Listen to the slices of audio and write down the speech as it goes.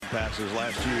passes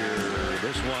last year.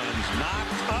 This one's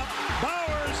knocked up.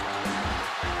 Bowers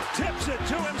tips it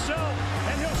to himself,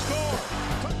 and he'll score.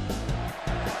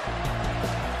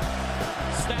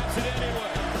 Snaps it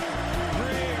anyway.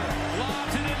 Greer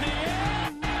lobs it in the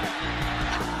air.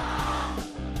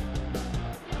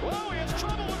 Whoa, he has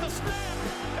trouble with the snap,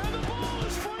 and the ball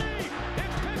is free.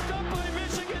 It's picked up by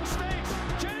Michigan State.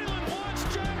 Jalen Watts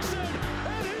Jackson,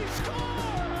 and he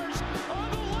scores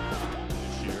on the left.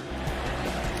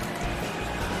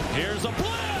 Here's a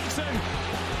blitz, and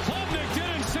Klubnik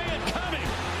didn't see it coming.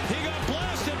 He got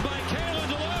blasted by Kalen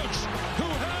DeLoach, who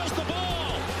has the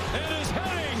ball and is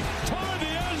heading toward the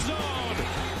end zone.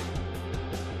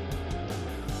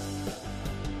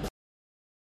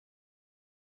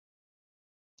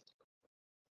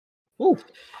 Ooh.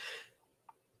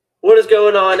 What is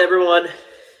going on, everyone?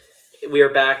 We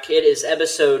are back. It is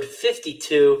episode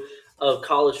 52 of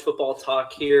College Football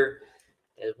Talk here.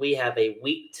 And we have a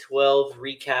Week 12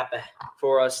 recap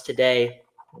for us today.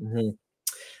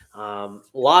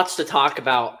 Lots to talk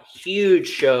about. Huge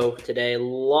show today. A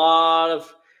lot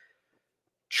of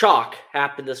chalk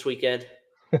happened this weekend.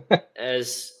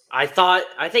 As I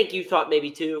think you thought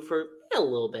maybe too for a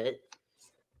little bit.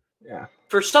 Yeah.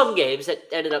 For some games that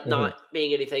ended up not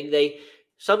being anything.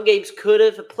 Some games could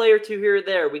have a play or two here or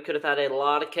there. We could have had a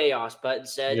lot of chaos, but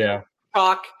instead,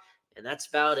 chalk, and that's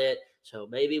about it. So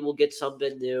maybe we'll get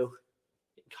something new.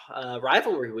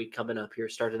 Rivalry week coming up here,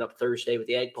 starting up Thursday with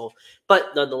the Egg Bowl.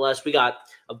 But nonetheless, we got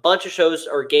a bunch of shows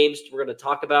or games we're going to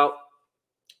talk about.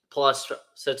 Plus,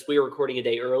 since we were recording a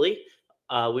day early,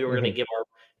 we were going to give our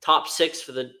top 6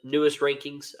 for the newest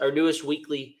rankings, our newest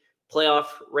weekly playoff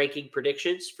ranking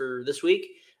predictions for this week,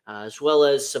 as well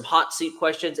as some hot seat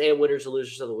questions and winners and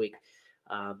losers of the week.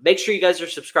 Make sure you guys are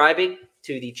subscribing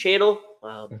to the channel.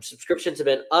 Subscriptions have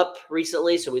been up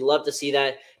recently, so we love to see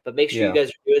that. But make sure you guys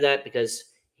are doing that because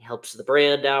it helps the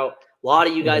brand out. A lot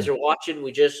of you guys are watching.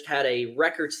 We just had a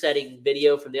record-setting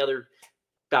video from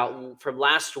from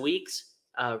last week's.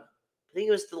 I think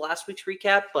it was the last week's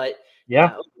recap, but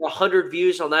over 100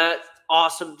 views on that.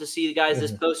 Awesome to see the guys.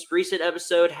 This most recent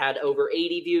episode had over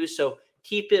 80 views, so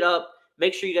keep it up.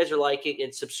 Make sure you guys are liking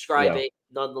and subscribing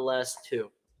nonetheless too.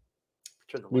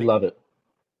 We love it.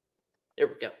 There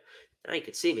we go. Now you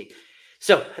can see me.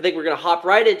 So I think we're going to hop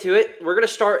right into it. We're going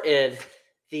to start in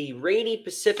the rainy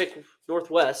Pacific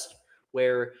Northwest,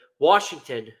 where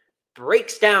Washington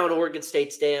breaks down Oregon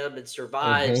State's dam and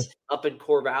survives up in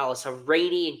Corvallis, a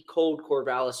rainy and cold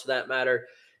Corvallis for that matter.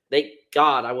 Thank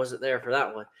God I wasn't there for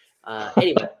that one.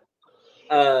 Anyway,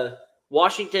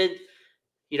 Washington,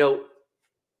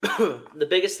 the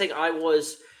biggest thing I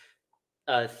was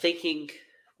thinking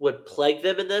would plague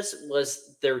them in this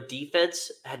was their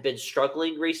defense had been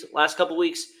struggling last couple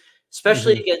weeks,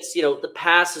 especially against, the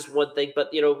pass is one thing, but,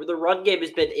 the run game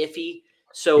has been iffy.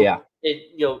 So,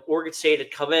 Oregon State had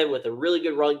come in with a really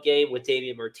good run game with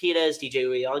Damian Martinez, DJ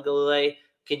Uiagalelei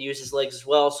can use his legs as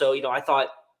well. So, I thought,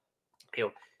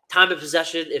 time of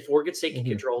possession, if Oregon State can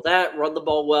control that, run the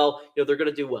ball well, they're going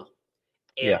to do well.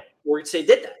 And Oregon State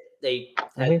did that. They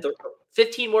had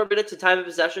 15 more minutes of time of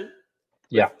possession.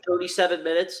 37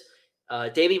 minutes.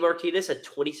 Damian Martinez had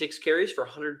 26 carries for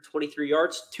 123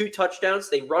 yards, 2 touchdowns.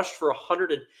 They rushed for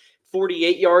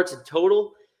 148 yards in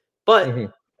total. But,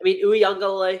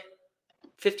 Uiagalelei,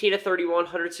 15 of 31,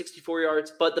 164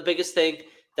 yards. But the biggest thing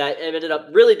that ended up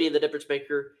really being the difference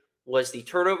maker was the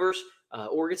turnovers.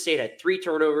 Oregon State had 3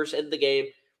 turnovers in the game,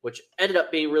 which ended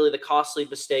up being really the costly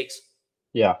mistakes.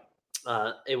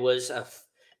 It was,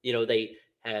 they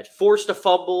had forced a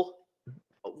fumble,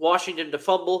 Washington to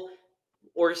fumble.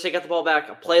 Oregon State got the ball back.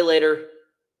 A play later,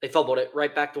 they fumbled it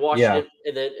right back to Washington,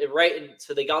 and then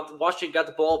so Washington got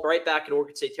the ball right back in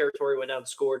Oregon State territory, went down and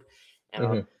scored.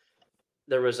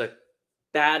 There was a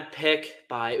bad pick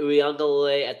by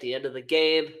Uiagalelei at the end of the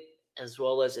game, as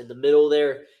well as in the middle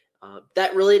there.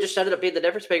 That really just ended up being the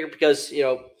difference maker because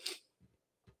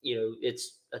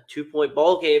it's a 2-point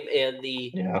ball game, and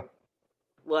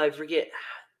I forget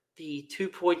the 2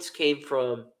 points came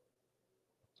from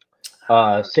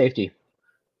safety.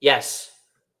 Yes.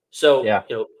 So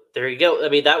there you go.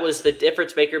 That was the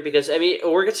difference maker because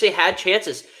Oregon State had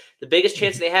chances. The biggest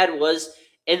chance they had was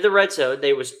in the red zone.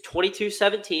 They was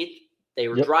 22-17. They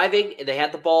were driving and they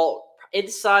had the ball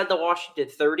inside the Washington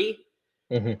 30.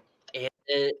 And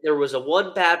there was a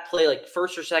one bad play, like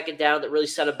first or second down, that really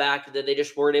set them back, and then they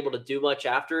just weren't able to do much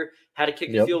after. Had to kick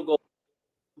a field goal,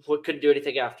 couldn't do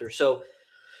anything after. So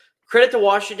credit to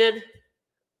Washington.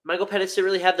 Michael Penix didn't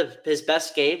really have his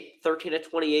best game, 13 of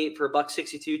 28 for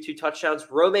 $162, 2 touchdowns.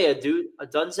 Rome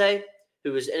Odunze,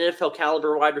 who is an NFL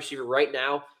caliber wide receiver right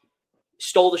now,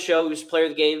 stole the show. He was player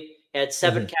of the game. Had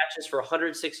 7 catches for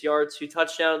 106 yards, 2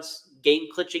 touchdowns,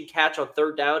 game-clinching catch on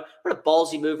 3rd down. What a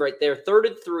ballsy move right there. 3rd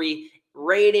and 3,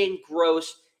 raining,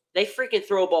 gross. They freaking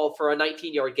throw a ball for a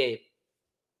 19-yard game.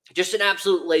 Just an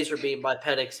absolute laser beam by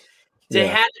Penix. It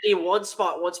had to be one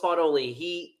spot only.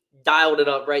 He dialed it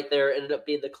up right there, ended up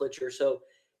being the clincher. So,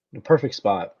 the perfect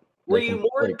spot. Were you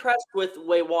more impressed with the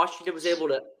way Washington was able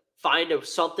to find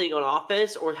something on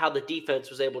offense or how the defense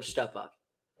was able to step up?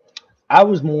 I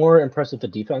was more impressed with the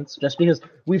defense just because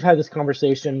we've had this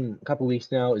conversation a couple weeks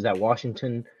now, is that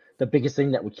Washington, the biggest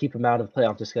thing that would keep them out of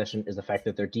playoff discussion is the fact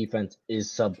that their defense is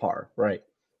subpar, right?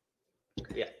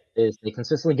 Yeah. Is they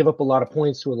consistently give up a lot of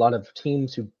points to a lot of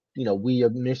teams who, we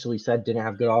initially said didn't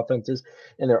have good offenses,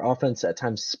 and their offense at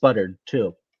times sputtered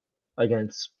too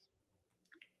against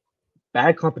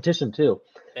bad competition too.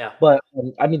 Yeah. But,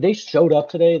 they showed up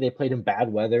today. They played in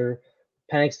bad weather.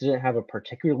 Penix didn't have a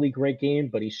particularly great game,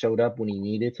 but he showed up when he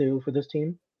needed to for this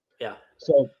team. Yeah.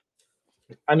 So,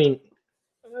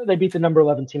 they beat the number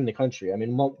 11 team in the country.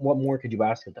 What more could you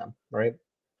ask of them, right?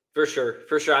 For sure.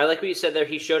 I like what you said there.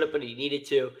 He showed up when he needed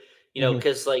to,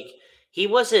 because he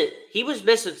was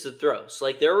missing some throws.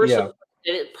 Like there were some,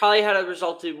 and it probably had a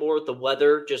result to more with the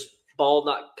weather, just ball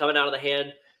not coming out of the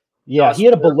hand. Yeah, he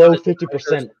had a below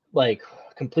 50%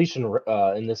 completion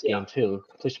in this game too.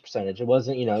 Completion percentage. It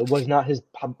wasn't, it was not his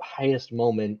highest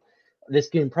moment. This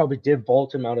game probably did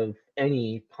vault him out of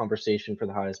any conversation for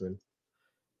the Heisman.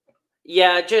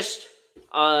 Yeah, just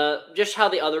how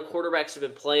the other quarterbacks have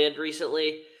been playing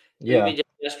recently. Yeah. Even just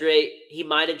yesterday, he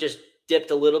might have just dipped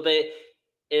a little bit.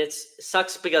 And it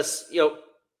sucks because,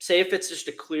 say if it's just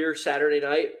a clear Saturday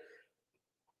night,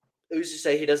 who's to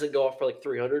say he doesn't go off for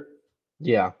 300?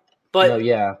 Yeah. But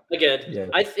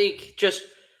I think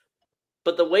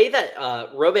but the way that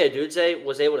Rome Odunze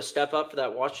was able to step up for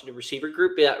that Washington receiver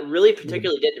group, that really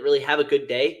particularly didn't really have a good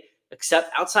day,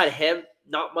 except outside of him,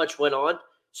 not much went on.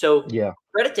 So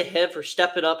credit to him for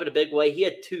stepping up in a big way. He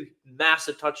had 2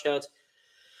 massive touchdowns.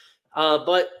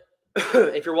 But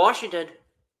if you're Washington,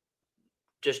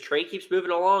 just train keeps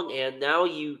moving along, and now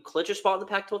you clinch a spot in the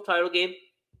Pac-12 title game.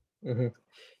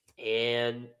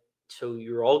 And so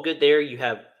you're all good there. You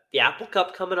have the Apple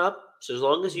Cup coming up. So as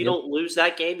long as you don't lose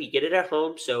that game, you get it at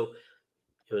home. So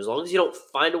as long as you don't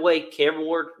find a way, Cameron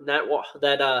Ward,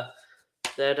 that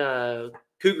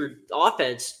Cougar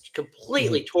offense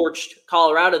completely torched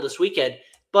Colorado this weekend.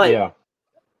 But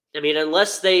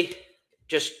unless they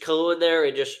just go in there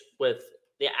and just with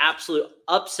the absolute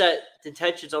upset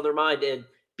intentions on their mind and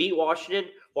beat Washington,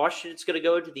 Washington's going to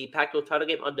go into the Pac-12 title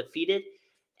game undefeated,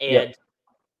 and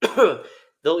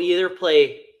they'll either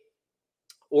play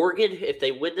Oregon if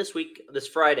they win this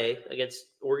Friday against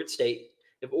Oregon State.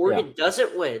 If Oregon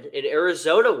doesn't win and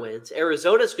Arizona wins,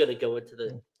 Arizona's going to go into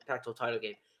the Pac-12 title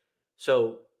game.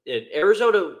 So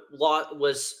Arizona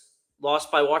was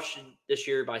lost by Washington this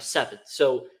year by 7.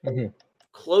 So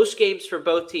close games for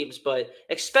both teams, but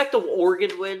expect an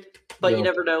Oregon win, but you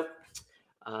never know.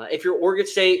 If you're Oregon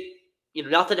State,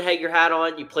 nothing to hang your hat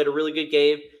on. You played a really good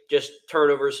game. Just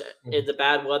turnovers in the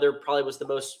bad weather probably was the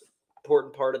most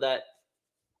important part of that.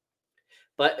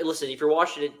 But listen, if you're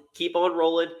Washington, keep on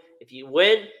rolling. If you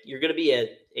win, you're going to be in,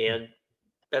 and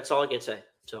that's all I can say.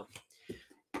 So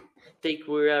think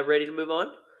we're ready to move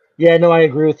on? Yeah, no, I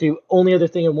agree with you. Only other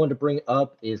thing I wanted to bring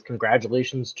up is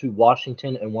congratulations to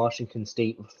Washington and Washington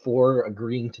State for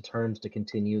agreeing to terms to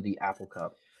continue the Apple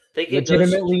Cup.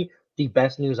 Legitimately the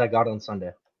best news I got on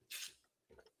Sunday.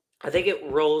 I think it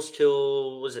rolls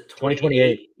till, was it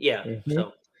 2028? Yeah.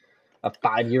 So a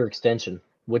 5-year extension,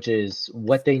 which is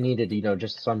what they needed,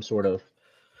 just some sort of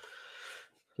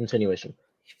continuation.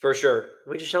 For sure.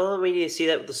 We just don't need to see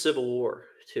that with the Civil War,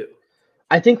 too.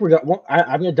 I think I'm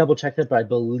going to double check that, but I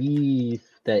believe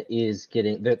that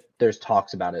there's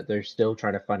talks about it. They're still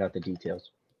trying to find out the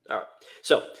details. All right.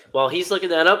 So while he's looking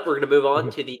that up, we're going to move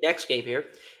on to the next game here.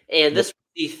 And this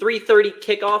the 3:30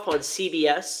 kickoff on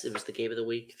CBS. It was the game of the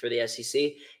week for the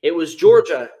SEC. It was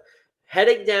Georgia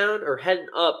heading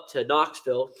up to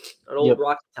Knoxville, an old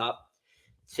Rocky Top,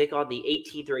 to take on the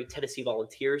 18th ranked Tennessee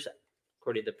Volunteers,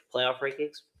 according to the playoff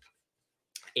rankings.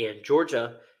 And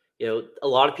Georgia, a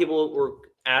lot of people were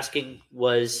asking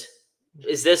is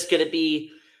this going to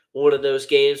be one of those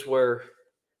games where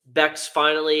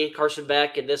Carson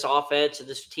Beck and this offense and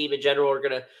this team in general are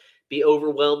going to be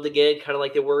overwhelmed again, kind of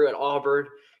like they were at Auburn,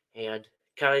 and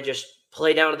kind of just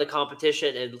play down to the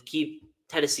competition and keep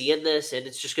Tennessee in this, and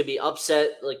it's just going to be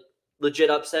upset, like legit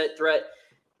upset threat.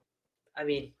 I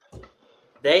mean,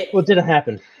 it didn't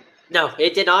happen. No,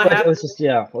 it did not happen. Let's just.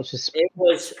 It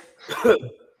was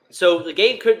so the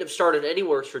game couldn't have started any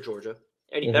worse for Georgia,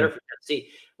 any better for Tennessee.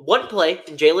 One play,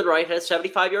 and Jalen Wright had a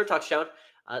 75-yard touchdown.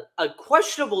 A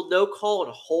questionable no call and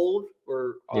a hold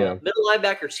where middle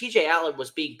linebacker C.J. Allen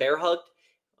was being bear hugged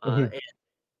and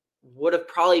would have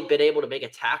probably been able to make a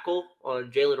tackle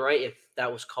on Jalen Wright if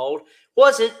that was called.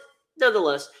 Wasn't.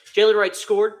 Nonetheless, Jalen Wright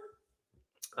scored.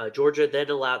 Georgia then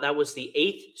allowed – that was the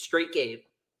 8th straight game.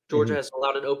 Georgia has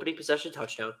allowed an opening possession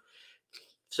touchdown.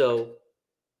 So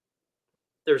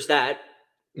there's that.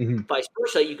 Vice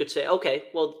versa, you could say, okay,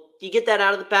 well, you get that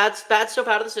out of the bad stuff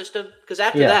out of the system because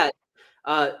after that,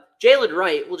 Jalen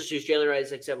Wright, we'll just use Jalen Wright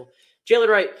as an example. Jalen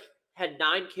Wright had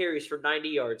 9 carries for 90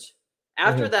 yards.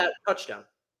 After that touchdown,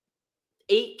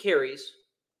 8 carries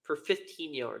for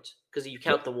 15 yards because you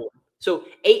count the one. So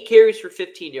 8 carries for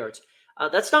 15 yards.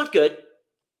 That's not good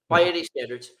by any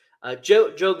standards.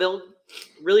 Joe Milton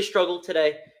really struggled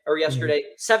today or yesterday.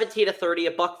 17 of 30,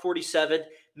 $147.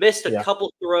 Missed a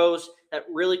couple throws that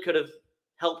really could have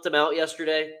helped him out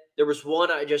yesterday. There was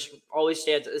one I just always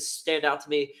stand out to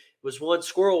me. It was one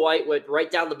Squirrel White went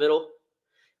right down the middle,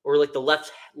 or like the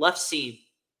left seam,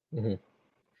 and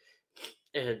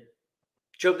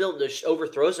Joe Milton just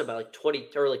overthrows him by like 20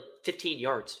 or like 15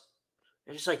 yards.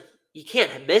 And it's like you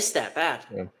can't miss that bad.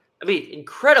 Yeah. I mean,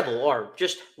 incredible arm,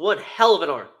 just one hell of an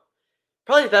arm.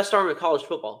 Probably the best arm in college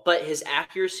football, but his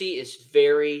accuracy is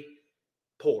very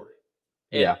poor.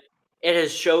 And it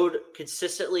has showed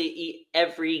consistently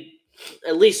at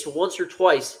least once or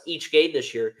twice each game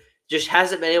this year. Just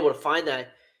hasn't been able to find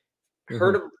that.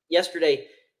 Heard him yesterday.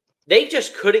 They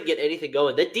just couldn't get anything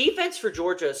going. The defense for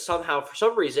Georgia somehow, for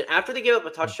some reason, after they give up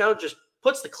a touchdown, just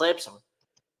puts the clamps on.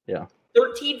 Yeah.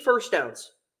 13 first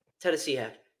downs Tennessee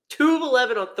had. 2 of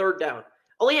 11 on third down.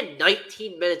 Only had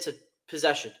 19 minutes of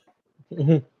possession.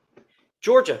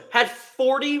 Georgia had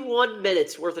 41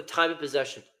 minutes worth of time of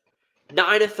possession.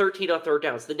 9 of 13 on third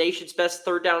downs. The nation's best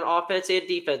third down offense and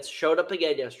defense showed up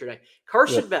again yesterday.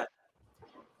 Carson Beck,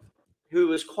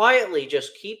 who is quietly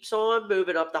just keeps on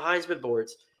moving up the Heisman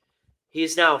boards. He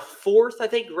is now 4th, I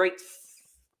think, ranked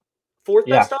 4th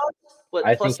best odds.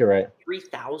 I think you're right.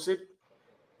 3,000.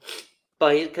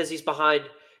 But because he's behind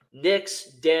Nix,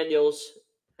 Daniels,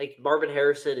 like Marvin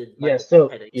Harrison, and so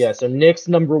Nix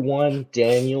number 1,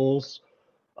 Daniels,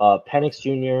 Penix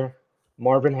Jr.,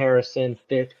 Marvin Harrison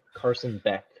 5th, Carson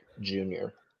Beck Jr.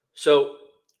 So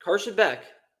Carson Beck,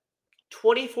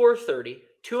 24-30,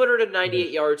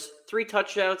 298 yards, 3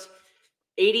 touchdowns,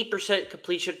 80%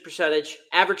 completion percentage,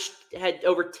 had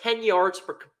over 10 yards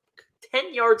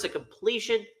of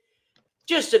completion.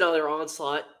 Just another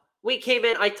onslaught. We came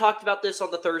in, I talked about this on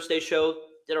the Thursday show,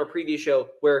 in our preview show,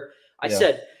 where I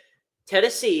said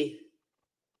Tennessee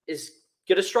is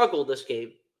going to struggle this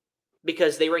game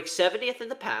because they rank 70th in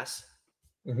the pass.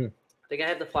 I think I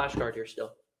have the flashcard here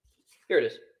still. Here it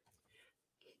is.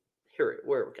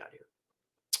 Where we got here?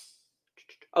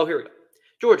 Oh, here we go.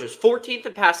 Georgia's 14th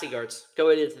in passing yards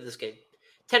going into this game.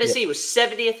 Tennessee was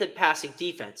 70th in passing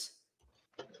defense.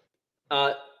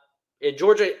 And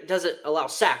Georgia doesn't allow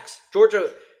sacks.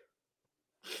 Georgia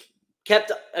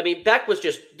Beck was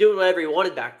just doing whatever he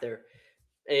wanted back there.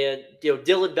 And,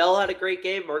 Dylan Bell had a great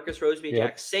game. Marcus Roseby and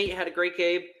Jack Saint had a great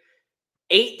game.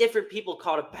 8 different people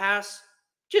caught a pass.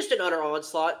 Just an utter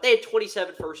onslaught. They had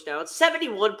 27 first downs,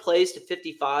 71 plays to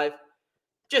 55.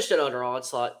 Just an utter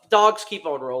onslaught. Dogs keep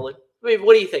on rolling. I mean,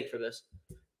 what do you think for this?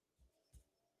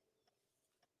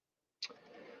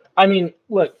 I mean,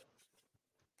 look,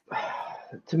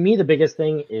 to me, the biggest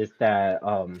thing is that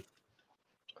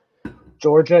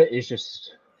Georgia is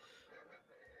just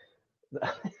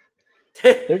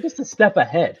they're just a step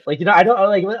ahead. Like, I don't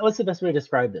like what's the best way to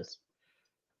describe this?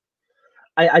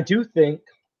 I do think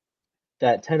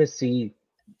that Tennessee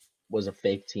was a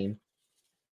fake team.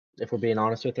 If we're being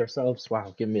honest with ourselves,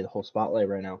 wow, giving me the whole spotlight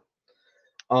right now.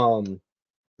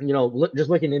 Just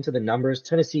looking into the numbers,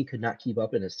 Tennessee could not keep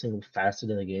up in a single facet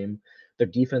of the game. Their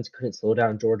defense couldn't slow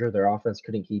down Georgia. Their offense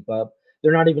couldn't keep up.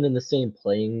 They're not even in the same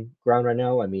playing ground right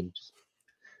now. I mean,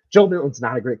 Joe Milton's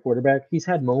not a great quarterback. He's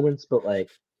had moments, but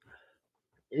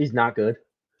he's not good.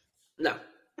 No.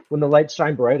 When the lights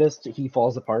shine brightest, he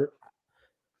falls apart.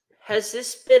 Has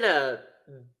this been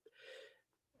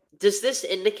does this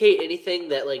indicate anything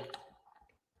that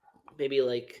maybe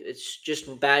it's just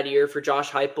a bad year for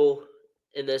Josh Heupel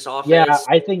in this offense? Yeah,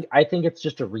 I think it's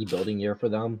just a rebuilding year for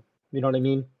them. You know what I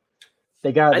mean?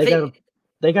 They got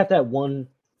that one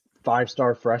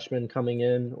 5-star freshman coming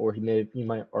in, or he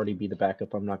might already be the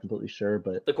backup. I'm not completely sure,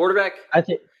 but the quarterback. I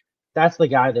think that's the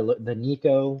guy the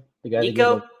Nico, the guy.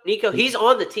 Nico, he's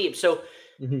on the team, so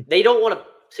they don't want to.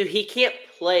 So he can't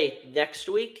play next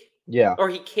week. Yeah, or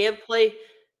he can play,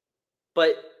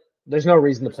 but There's no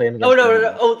reason to play him against Oh no.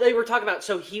 Vanderbilt. Oh, they were talking about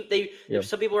some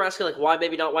people were asking like why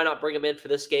not bring him in for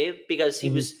this game because he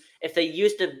was if they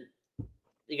used him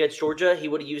against Georgia he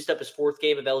would have used up his 4th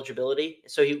game of eligibility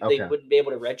so they wouldn't be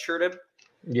able to redshirt him.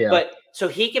 Yeah. But so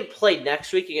he can play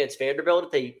next week against Vanderbilt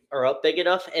if they are up big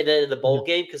enough, and then in the bowl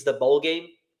game because the bowl game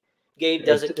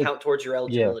doesn't count towards your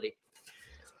eligibility. Yeah.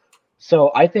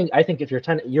 So I think if you're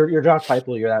you're Josh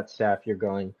Heupel, you're that staff, you're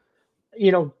going,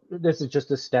 this is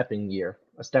just a stepping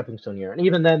stone year. And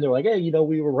even then they're like, hey,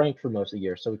 we were ranked for most of the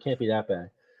year, so we can't be that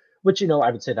bad. Which,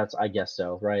 I would say I guess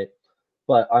so, right?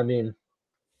 But I mean,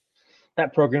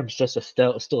 that program's just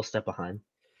still a step behind.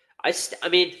 I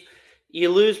mean, you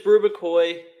lose Brew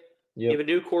McCoy, you have a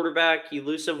new quarterback, you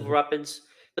lose some weapons,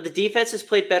 but the defense has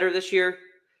played better this year.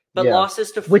 But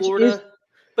losses to Florida.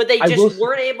 But they just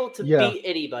weren't able to beat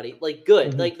anybody. Like,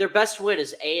 good. Like, their best win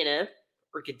is A&M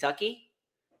or Kentucky.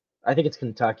 I think it's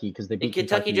Kentucky because they beat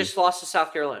Kentucky just lost to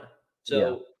South Carolina.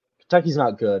 So Kentucky's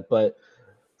not good, but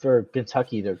for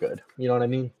Kentucky, they're good. You know what I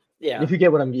mean? Yeah. If you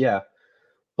get what I'm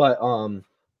But,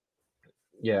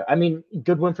 I mean,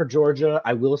 good win for Georgia.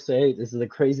 I will say, this is the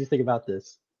crazy thing about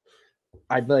this.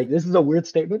 This is a weird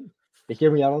statement, but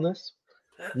hear me out on this.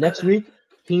 Next week,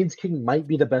 Haynes King might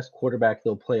be the best quarterback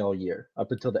they'll play all year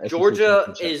up until the SEC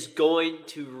Georgia is going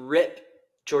to rip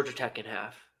Georgia Tech in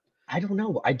half. I don't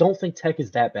know. I don't think Tech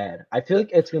is that bad. I feel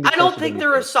like it's going to be. I don't think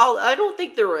they're a solid. I don't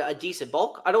think they're a decent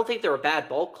ball. I don't think they're a bad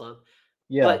ball club.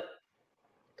 Yeah, but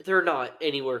they're not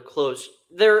anywhere close.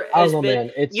 Man.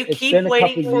 It's been a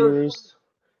couple years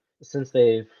since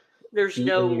they've. There's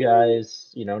no you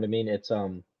guys. You know what I mean? It's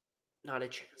not a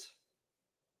chance.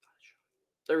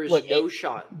 There is no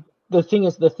shot. The thing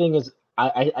is,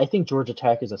 I think Georgia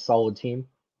Tech is a solid team.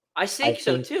 I think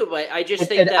so too, but I just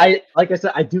think that like I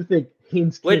said, I do think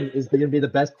Haynes King is going to be the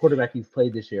best quarterback you've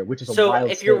played this year, which is so.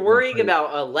 If you're worrying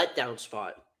about a letdown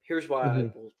spot, here's why I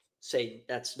will say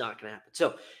that's not going to happen.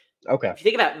 So, if you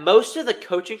think about it, most of the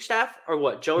coaching staff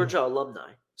are Georgia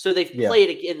alumni, so they've played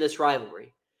in this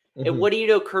rivalry. And what do you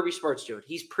know? Kirby Smart's doing.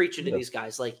 He's preaching to these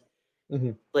guys like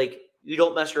you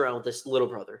don't mess around with this little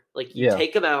brother. Like you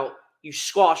take them out, you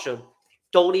squash them.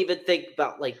 Don't even think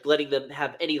about letting them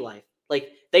have any life. Like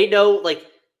they know,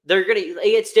 they're gonna.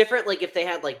 It's different. Like if they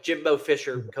had Jimbo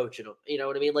Fisher coaching them, you know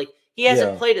what I mean? Like he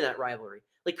hasn't played in that rivalry.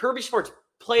 Like Kirby Smart's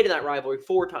played in that rivalry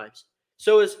 4 times.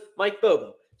 So has Mike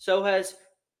Bobo. So has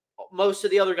most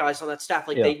of the other guys on that staff.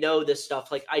 They know this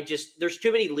stuff. There's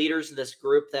too many leaders in this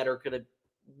group that are gonna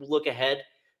look ahead.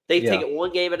 They take it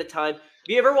one game at a time.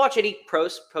 Do you ever watch any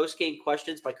post game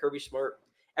questions by Kirby Smart?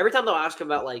 Every time they'll ask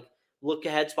him about look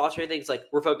ahead spots or anything, it's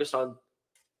we're focused on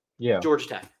Georgia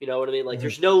Tech. You know what I mean?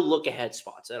 There's no look ahead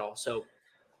spots at all. So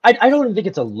I don't even think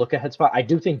it's a look ahead spot. I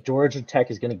do think Georgia Tech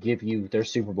is going to give you their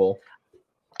Super Bowl.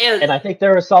 And I think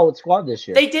they're a solid squad this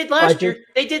year. They did last year.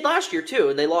 They did last year too,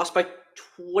 and they lost by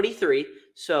 23.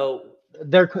 So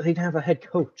they have a head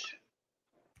coach.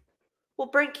 Well,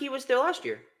 Brent Key was there last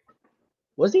year.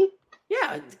 Was he?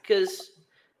 Yeah, because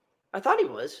I thought he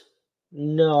was.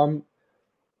 No,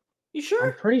 You sure?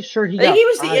 I'm pretty sure he was fired.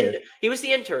 He was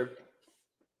the intern.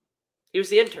 He was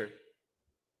the intern.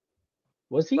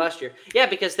 Was he? Last year. Yeah,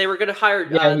 because they were going to hire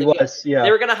he was. Yeah.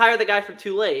 They were going to hire the guy from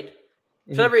Tulane.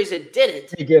 For some reason,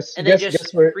 didn't. Hey, guess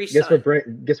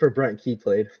where Brent Key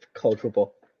played college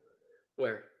football.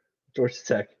 Where? Georgia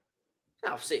Tech.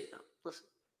 Oh, see. No, listen.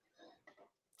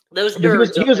 Those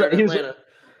nerds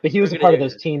But he was a part of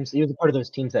those teams. He was a part of those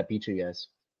teams that beat you guys.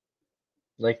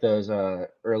 Like those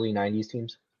early 90s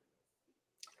teams.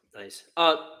 Nice.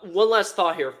 One last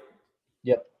thought here.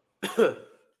 Yep.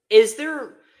 Is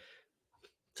there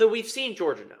 – so we've seen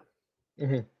Georgia now.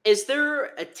 Mm-hmm. Is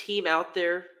there a team out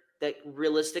there that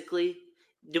realistically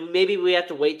 – maybe we have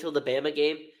to wait till the Bama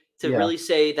game to really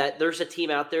say that there's a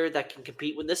team out there that can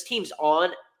compete when this team's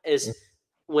on,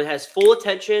 when it has full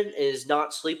attention, is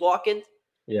not sleepwalking?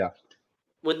 Yeah.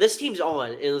 When this team's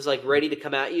on and is ready to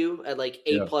come at you at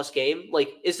 8+ game,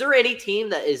 is there any team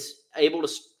that is able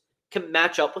to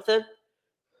match up with them?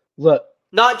 Look,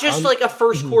 not just a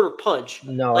first quarter punch.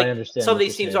 No, I understand. Some of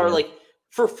these teams are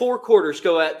for 4 quarters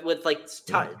go at with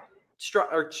stride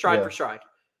for stride.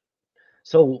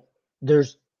 So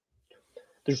there's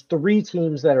 3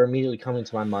 teams that are immediately coming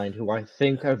to my mind who I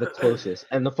think are the closest.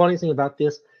 And the funny thing about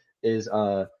this is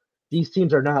these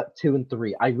teams are not 2 and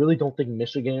 3. I really don't think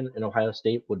Michigan and Ohio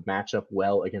State would match up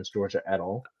well against Georgia at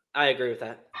all. I agree with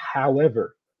that.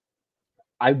 However,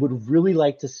 I would really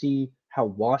like to see how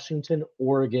Washington,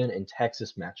 Oregon, and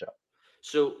Texas match up.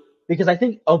 So, because I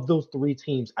think of those 3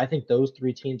 teams, I think those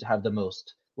 3 teams have the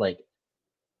most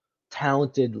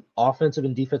talented offensive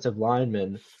and defensive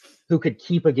linemen who could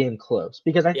keep a game close.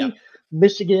 Because I think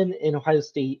Michigan and Ohio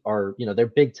State are, they're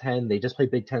Big Ten. They just play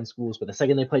Big Ten schools, but the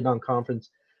second they play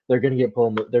non-conference, they're gonna get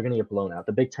blown. They're gonna get blown out.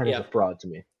 The Big Ten is Yeah. a fraud to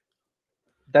me.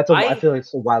 I I feel like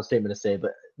it's a wild statement to say,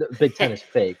 but the Big Ten is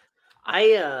fake.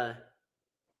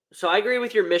 So I agree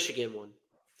with your Michigan one.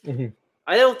 hmm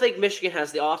I don't think Michigan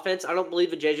has the offense. I don't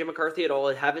believe in JJ McCarthy at all.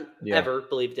 I haven't ever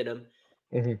believed in him.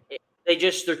 hmm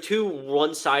They're too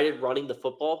one-sided running the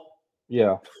football.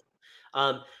 Yeah.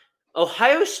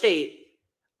 Ohio State,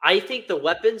 I think the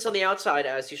weapons on the outside,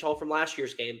 as you saw from last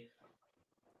year's game,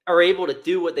 are able to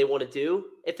do what they want to do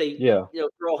if they,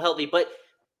 they're all healthy. But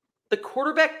the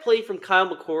quarterback play from Kyle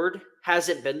McCord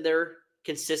hasn't been there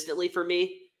consistently for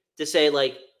me to say,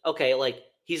 like, okay, like,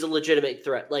 he's a legitimate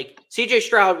threat. Like, CJ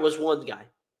Stroud was one guy.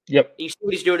 Yep. You see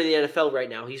what he's doing in the NFL right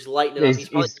now. He's lighting it up. He's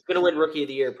probably going to win Rookie of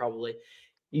the Year, probably.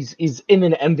 He's in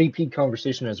an MVP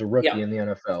conversation as a rookie in the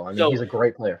NFL. I mean, he's a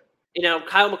great player.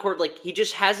 Kyle McCord, like, he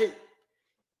just hasn't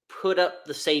put up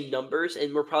the same numbers,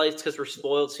 and it's because we're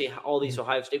spoiled seeing all these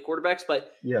Ohio State quarterbacks.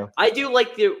 But I do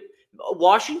like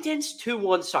Washington's too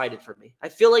one-sided for me. I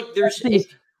feel like there's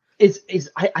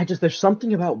there's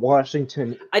something about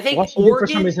Washington. I think Washington, Oregon,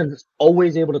 for some reason, is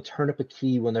always able to turn up a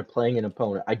key when they're playing an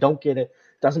opponent. I don't get it.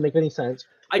 Doesn't make any sense.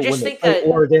 I just think that that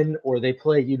Oregon or they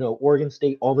play, Oregon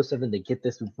State, all of a sudden they get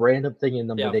this random thing in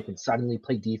them where they can suddenly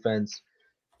play defense,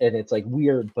 and it's like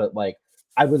weird. But like,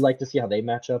 I would like to see how they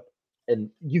match up.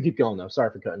 And you keep going though. Sorry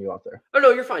for cutting you off there. Oh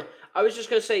no, you're fine. I was just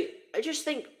gonna say, I just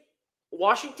think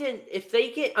Washington, if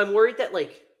they get, I'm worried that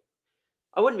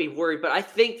I wouldn't be worried, but I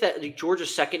think that the Georgia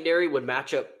secondary would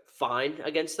match up fine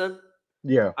against them.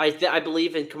 Yeah, I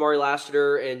believe in Kamari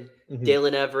Lassiter and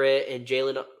Dalen Everett and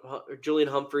Julian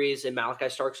Humphreys and Malachi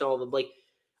Starks and all of them.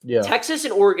 Texas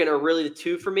and Oregon are really the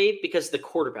two for me because of the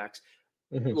quarterbacks.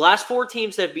 The last 4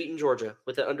 teams that have beaten Georgia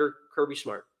with it under Kirby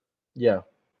Smart. Yeah.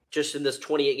 Just in this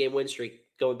 28-game win streak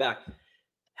going back,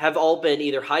 have all been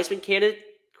either Heisman candidate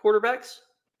quarterbacks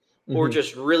or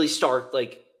just really start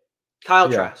like Kyle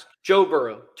Trask, Joe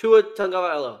Burrow, Tua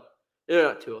Tagovailoa. No,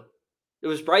 not Tua. It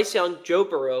was Bryce Young, Joe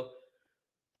Burrow,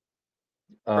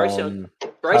 Bryce Young,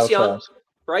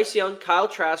 Kyle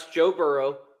Trask, Joe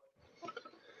Burrow,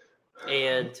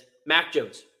 and Mac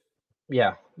Jones.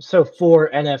 Yeah. So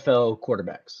 4 NFL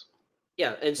quarterbacks.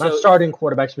 Yeah, and so not starting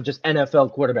quarterbacks, but just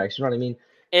NFL quarterbacks. You know what I mean?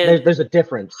 And there's a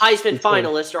difference. Heisman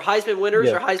finalists or Heisman winners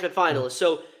or Heisman finalists.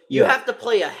 So you have to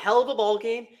play a hell of a ball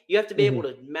game. You have to be able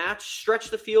to stretch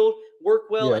the field, work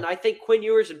well. And I think Quinn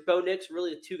Ewers and Bo Nix are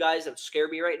really the 2 guys that scare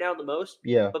me right now the most.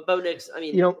 Yeah. But Bo Nix, I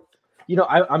mean,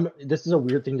 I'm. This is a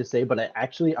weird thing to say, but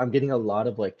I'm getting a lot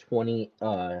of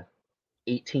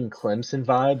 2018 Clemson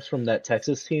vibes from that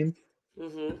Texas team.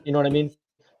 You know what I mean?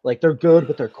 Like they're good,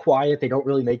 but they're quiet. They don't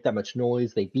really make that much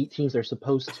noise. They beat teams they're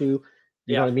supposed to.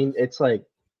 You know what I mean? It's like.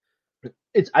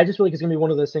 I just feel like it's gonna be one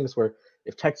of those things where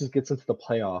if Texas gets into the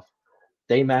playoff,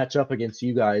 they match up against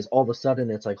you guys. All of a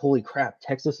sudden, it's like, holy crap,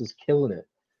 Texas is killing it.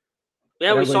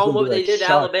 Yeah, we saw what they did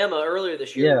to Alabama earlier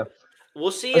this year. Yeah,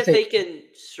 we'll see if they can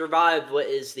survive what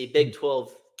is the Big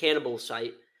 12 cannibal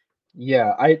site.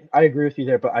 Yeah, I agree with you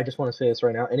there, but I just want to say this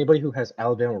right now: anybody who has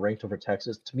Alabama ranked over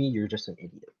Texas, to me, you're just an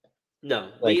idiot.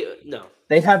 No, no.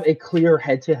 They have a clear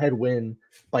head-to-head win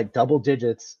by double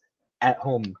digits at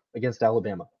home against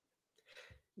Alabama.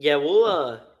 Yeah, we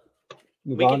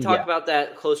can talk about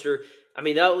that closer. I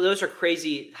mean, those are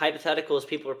crazy hypotheticals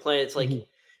people are playing. It's like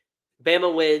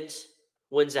Bama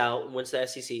wins out, and wins the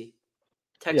SEC.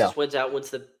 Texas wins out, wins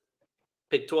the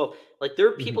Big 12. Like there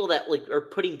are people that are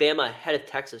putting Bama ahead of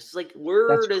Texas. It's like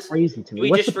that's crazy to me. Do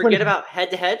we just forget about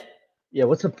head to head? Yeah,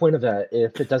 what's the point of that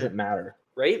if it doesn't matter?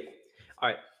 Right? All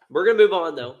right. We're gonna move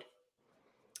on though.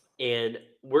 And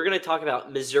we're gonna talk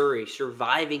about Missouri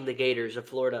surviving the Gators of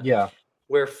Florida. Yeah.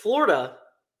 Where Florida,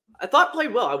 I thought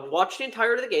played well. I watched the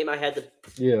entirety of the game. I had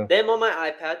them on my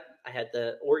iPad. I had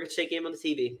the Oregon State game on the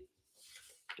TV.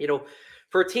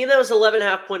 For a team that was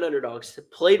 11.5-point underdogs,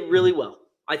 played really well.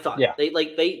 I thought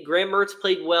Graham Mertz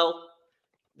played well.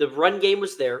 The run game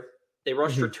was there. They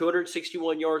rushed for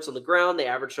 261 yards on the ground. They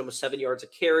averaged almost 7 yards a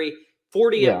carry.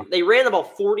 40. They ran the ball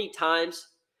 40 times.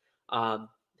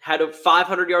 Had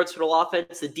 500 yards total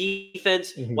offense. The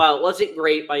defense, while it wasn't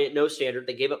great by no standard,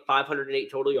 they gave up 508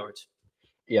 total yards.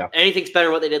 Yeah. Anything's better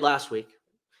than what they did last week.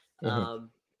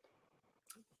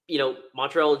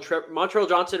 Montreal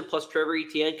Johnson plus Trevor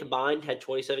Etienne combined had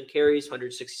 27 carries,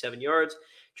 167 yards.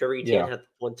 Trevor Etienne had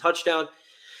 1 touchdown.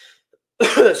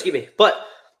 Excuse me. But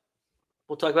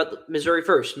we'll talk about Missouri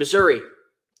first. Missouri,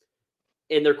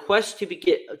 in their quest to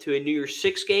get to a New Year's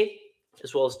 6 game,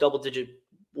 as well as double-digit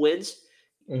wins,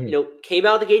 came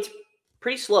out of the gates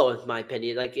pretty slow, in my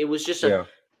opinion. Like it was just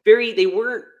they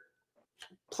weren't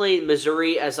playing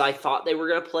Missouri as I thought they were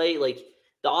going to play. Like,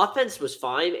 the offense was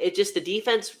fine. It just, the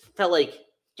defense felt like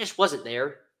just wasn't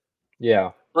there.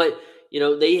 Yeah. But,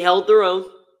 they held their own.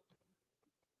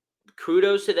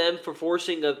 Kudos to them for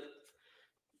forcing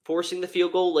the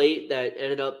field goal late that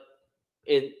ended up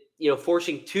in,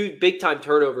 forcing two big-time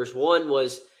turnovers. One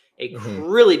was a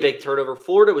really big turnover.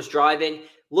 Florida was driving,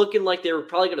 looking like they were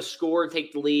probably going to score and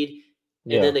take the lead,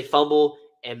 and then they fumble,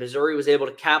 and Missouri was able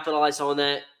to capitalize on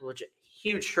that, which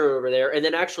huge turnover there. And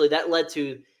then actually that led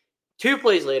to 2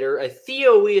 plays later, a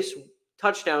Theo Weiss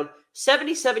touchdown,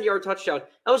 77-yard touchdown.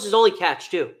 That was his only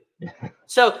catch, too.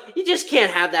 So you just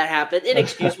can't have that happen.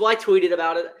 Inexcusable. I tweeted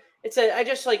about it. I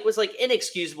just was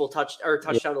inexcusable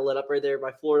touchdown to let up right there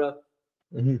by Florida.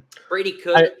 Mm-hmm. Brady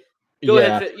could. Go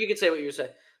ahead. You can say what you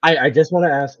say. I just want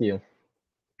to ask you,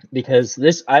 because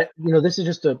this is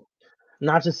just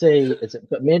not to say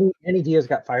but Manny Diaz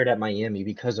got fired at Miami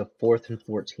because of 4th and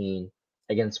 14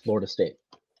 against Florida State.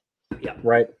 Yeah.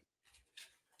 Right.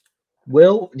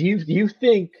 Will, do you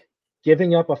think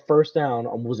giving up a first down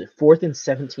on, was it 4th and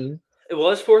 17? It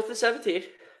was 4th and 17. Do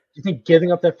you think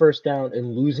giving up that first down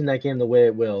and losing that game the way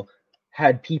it will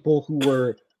had people who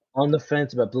were on the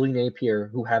fence about Billy Napier,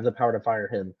 who have the power to fire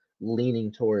him,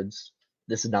 leaning towards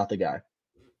this is not the guy?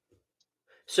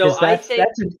 So I think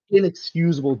that's an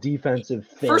inexcusable defensive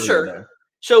failure. For sure. There.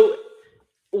 So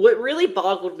what really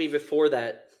boggled me before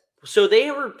that, so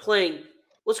they were playing,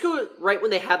 let's go right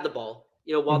when they had the ball,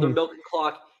 while they're milking the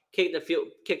clock, kick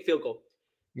field goal.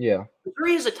 Yeah.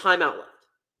 Missouri has a timeout left.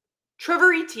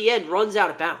 Trevor Etienne runs out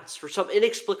of bounds for some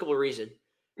inexplicable reason.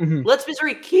 Let's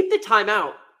Missouri keep the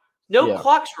timeout. No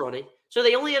clock's running. So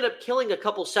they only end up killing a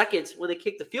couple seconds when they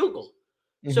kick the field goal.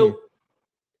 So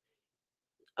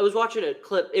I was watching a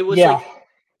clip. It was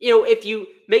if you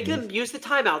make them use the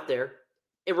timeout there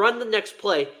and run the next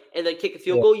play and then kick a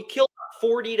field goal, you kill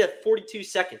 40 to 42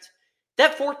 seconds.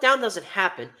 That 4th down doesn't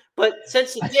happen. But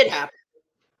since it did happen,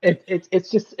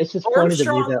 it's just funny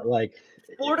to me that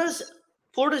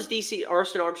Florida's DC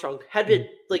Austin Armstrong had been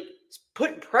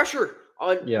putting pressure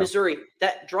on Missouri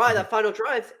that final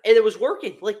drive, and it was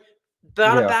working.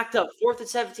 Backed up 4th and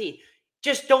 17.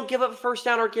 Just don't give up a first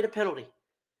down or get a penalty.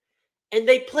 And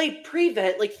they played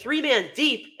prevent 3-man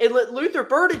deep and let Luther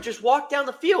Burden just walk down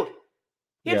the field.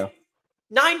 He had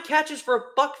 9 catches for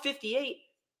 $158.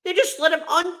 They just let him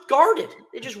unguarded.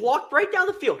 They just walked right down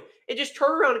the field and just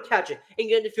turn around and catch it and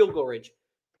get into field goal range.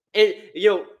 And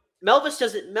Harrison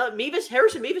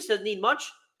Mevis doesn't need much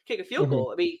to kick a field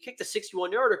goal. I mean, he kicked a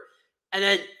 61-yarder, and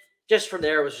then just from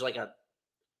there it was just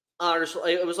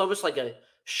it was almost like a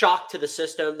shock to the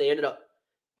system. They ended up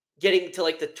getting to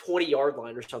the 20-yard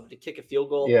line or something to kick a field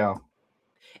goal. Yeah.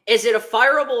 Is it a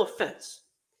fireable offense?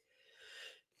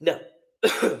 No.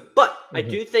 But I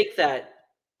do think that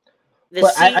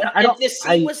if this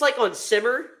seat was on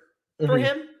simmer for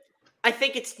him, I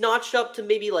think it's notched up to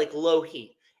maybe low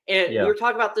heat. And we were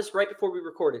talking about this right before we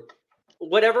recorded.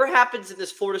 Whatever happens in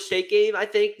this Florida State game, I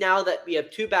think now that we have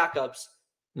 2 backups,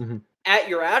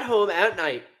 you're at home at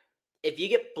night, if you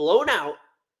get blown out,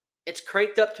 it's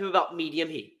cranked up to about medium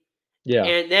heat. Yeah.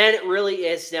 And then it really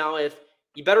is now, if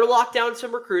you better lock down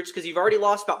some recruits because you've already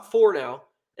lost about 4 now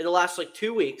in the last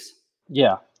 2 weeks.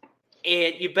 Yeah.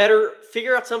 And you better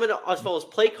figure out something as well as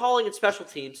play calling and special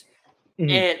teams.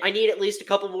 And I need at least a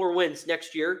couple more wins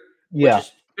next year. Yeah. Which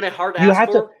is kind of hard to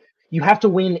ask for. You have to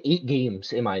win 8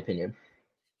 games, in my opinion.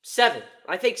 7.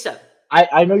 I think 7.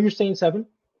 I know you're saying 7,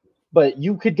 but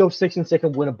you could go 6-6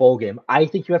 and win a bowl game. I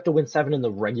think you have to win 7 in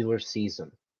the regular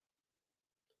season.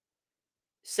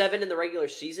 7 in the regular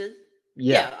season?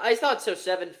 Yeah, I thought so.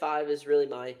 7-5 is really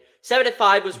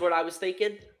 7-5 was what I was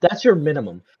thinking. That's your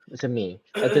minimum to me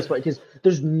at this point, because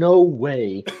there's no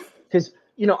way. Because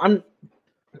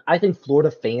I think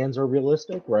Florida fans are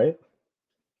realistic, right?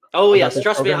 Oh yes,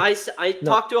 trust me. I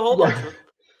talked to a whole bunch of them.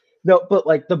 No, but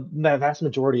the vast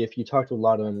majority, if you talk to a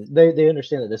lot of them, they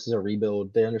understand that this is a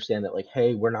rebuild. They understand that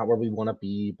hey, we're not where we want to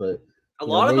be, but a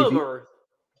lot of them are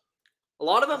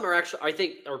actually, I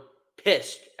think, are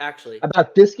pissed actually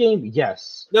about this game.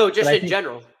 Yes. No, just in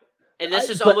general. And this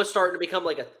is almost starting to become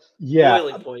a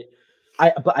boiling point.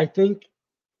 But I think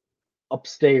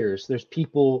upstairs there's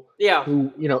people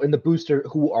who in the booster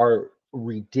who are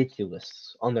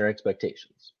ridiculous on their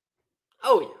expectations.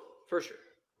 Oh yeah, for sure.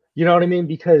 You know what I mean?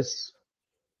 Because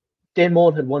Dan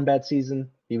Mullen had 1 bad season,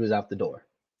 he was out the door.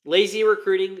 Lazy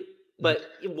recruiting, but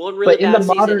one really bad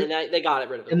season, and they got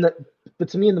rid of him. But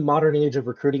to me, in the modern age of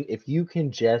recruiting, if you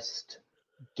can just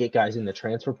get guys in the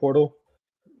transfer portal,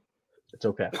 it's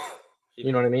okay.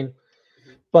 You know what I mean?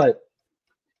 But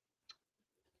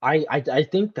I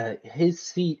think that his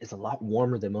seat is a lot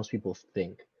warmer than most people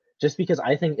think, just because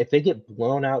I think if they get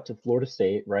blown out to Florida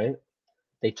State, right,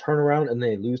 they turn around and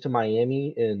they lose to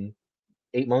Miami in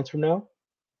 8 months from now,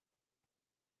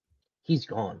 he's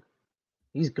gone.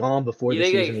 He's gone before You the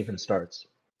think season they even starts.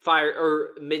 fire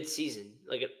or mid-season,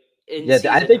 like in Yeah,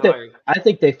 season hiring? I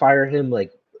think they fire him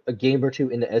like a game or two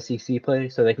into SEC play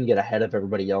so they can get ahead of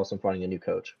everybody else and finding a new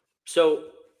coach. So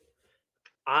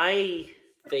I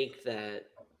think that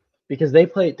Because they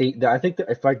play, I think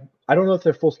that I don't know if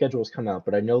their full schedules come out,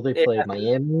 but I know they it play happens.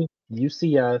 Miami,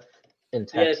 UCF, and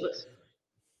Yeah, Texas.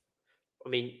 I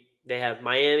mean, they have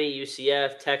Miami,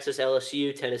 UCF, Texas,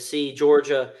 LSU, Tennessee,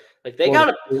 Georgia. Like they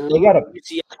Florida got a State, they got a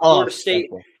UCF, Florida tough State.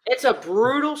 schedule. It's a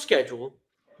brutal schedule,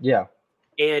 Yeah,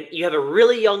 and you have a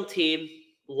really young team.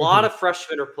 A lot of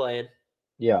freshmen are playing,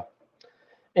 yeah.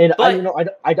 And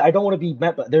but I don't want to be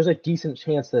met, but there's a decent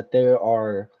chance that they're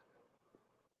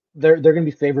going to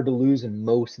be favored to lose in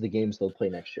most of the games they'll play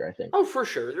next year. I think oh, for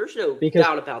sure, there's no because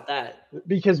doubt about that.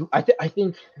 I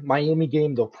think Miami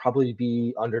game they'll probably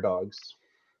be underdogs.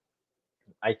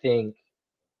 I think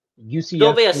They'll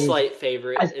UCF be a game, slight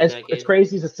favorite in that as game.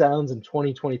 crazy as it sounds in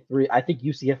 2023, I think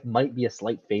UCF might be a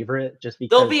slight favorite just They'll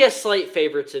because be a slight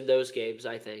favorites in those games,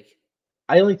 I think,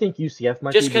 I only think UCF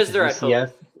might just be because they're at home.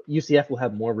 UCF will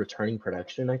have more returning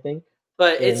production, I think.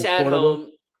 But it's In at Florida.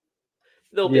 home.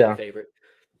 They'll be Yeah. a favorite.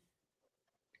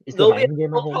 Is the Miami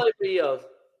game at home? Probably be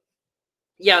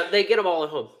yeah, they get them all at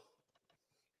home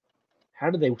How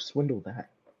do they swindle that?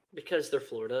 because they're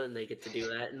Florida and they get to do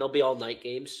that, and they'll be all night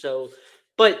games. So,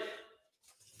 but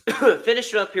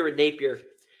finish it up here with Napier.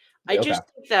 I Okay. just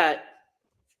think that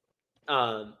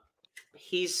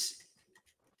he's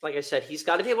like I said, he's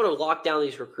got to be able to lock down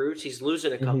these recruits. He's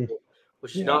losing a couple,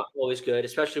 which is not always good,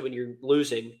 especially when you're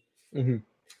losing. Mm-hmm.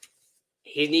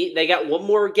 They got one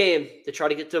more game to try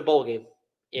to get to a bowl game.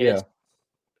 And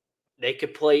they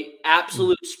could play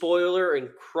absolute spoiler and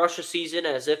crush a season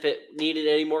as if it needed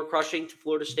any more crushing to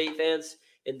Florida State fans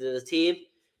and to the team.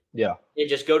 Yeah. And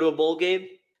just go to a bowl game.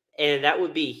 And that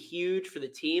would be huge for the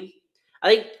team.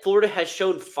 I think Florida has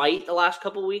shown fight the last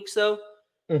couple of weeks, though.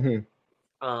 Mm-hmm.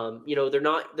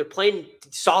 They're playing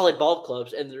solid ball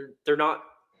clubs, and they're not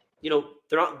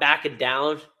backing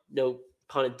down, no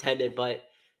pun intended, but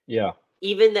yeah.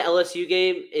 Even the LSU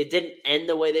game, it didn't end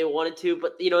the way they wanted to,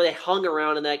 but they hung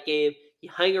around in that game. You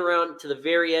hang around to the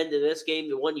very end of this game,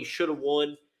 the one you should have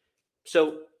won.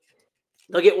 So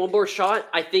they'll get one more shot.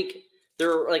 I think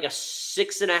they're like a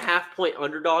 6.5 point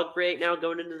underdog right now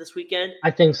going into this weekend. I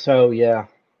think so, yeah.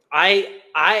 I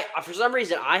for some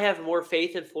reason I have more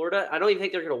faith in Florida. I don't even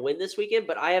think they're going to win this weekend,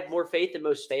 but I have more faith than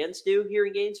most fans do here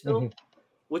in Gainesville,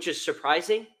 which is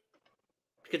surprising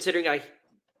considering I'm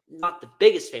not the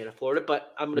biggest fan of Florida,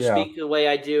 but I'm going to speak the way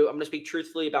I do. I'm going to speak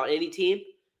truthfully about any team.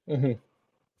 Mm-hmm.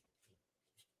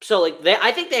 So,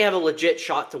 I think they have a legit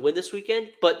shot to win this weekend,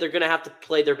 but they're going to have to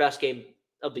play their best game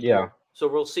of the year. So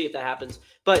we'll see if that happens.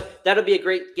 But that'll be a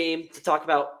great game to talk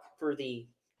about for the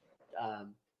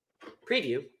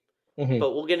preview. Mm-hmm.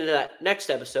 But we'll get into that next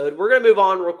episode. We're going to move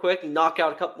on real quick and knock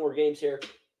out a couple more games here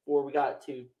before we get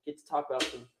to talk about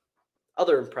some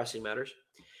other impressing matters.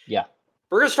 Yeah.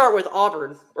 We're going to start with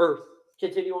Auburn, or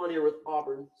continue on here with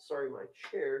Auburn. Sorry, my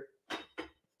chair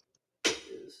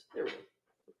is, there we go.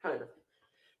 Kind of.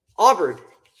 Auburn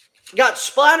got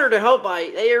splattered at home by,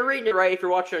 you're reading it right if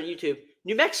you're watching on YouTube,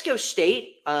 New Mexico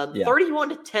State,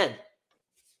 31-10.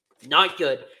 Not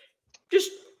good.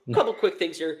 Just a couple quick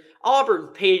things here. Auburn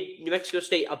paid New Mexico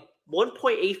State a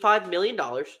 $1.85 million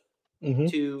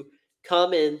to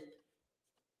come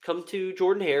to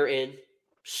Jordan Hare and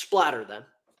splatter them.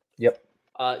 Yep.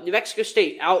 New Mexico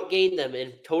State outgained them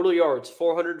in total yards,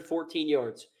 414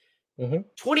 yards.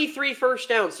 23 first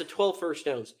downs to 12 first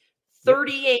downs.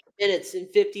 38 minutes and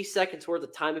 50 seconds worth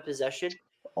of time of possession.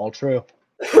 All true.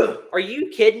 Are you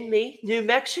kidding me? New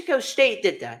Mexico State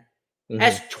did that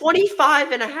as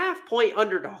 25.5 point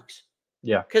underdogs.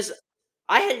 Yeah. Because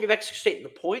I had New Mexico State in the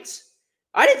points.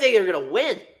 I didn't think they were going to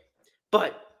win,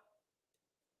 but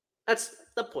that's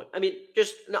the point. I mean,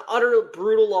 just an utter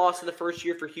brutal loss in the first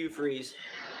year for Hugh Freeze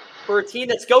for a team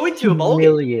that's going to a bowl game.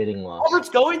 Humiliating loss. Auburn's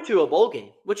going to a bowl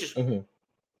game, which is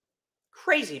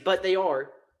crazy, but they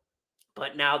are.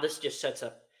 But now this just sets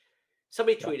up.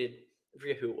 Somebody tweeted, I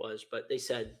forget who it was, but they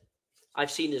said,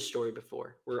 I've seen this story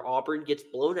before where Auburn gets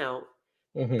blown out.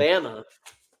 Bama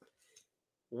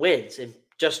wins in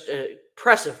just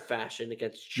impressive fashion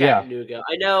against Chattanooga.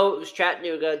 I know it was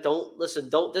Chattanooga.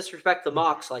 Don't disrespect the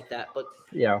Mocs like that, but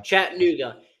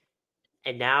Chattanooga.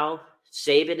 And now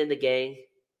Saban and the gang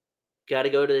got to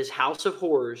go to this house of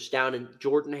horrors down in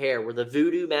Jordan Hare where the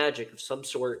voodoo magic of some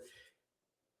sort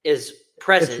is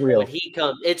present real. when he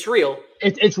comes. It's real.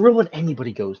 It's real when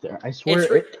anybody goes there. I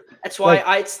swear. That's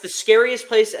why it's the scariest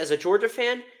place as a Georgia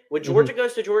fan. When Georgia Mhm.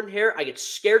 goes to Jordan Hare, I get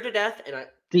scared to death, and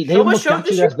They almost got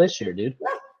you guys this year, dude.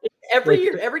 Every Like,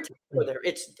 year, every time we go there,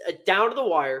 it's down to the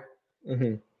wire.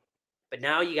 Mm-hmm. But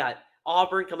now you got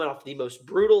Auburn coming off the most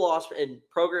brutal loss in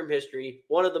program history,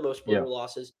 one of the most brutal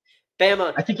losses.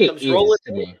 Bama I think it comes is rolling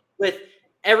to me. with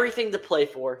everything to play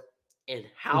for. And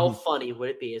how Mhm. funny would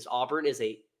it be as Auburn is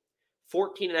a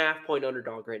 14.5-point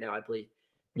underdog right now, I believe,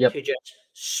 Yep. to just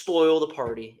spoil the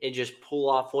party and just pull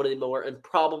off one of the more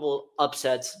improbable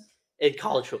upsets in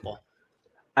college football.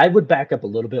 I would back up a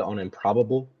little bit on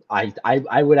improbable.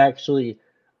 I would actually,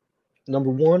 number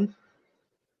one,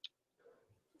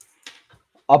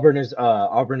 Auburn is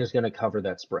going to cover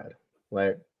that spread,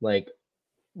 right? Like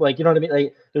you know what I mean?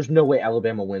 Like, there's no way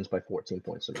Alabama wins by 14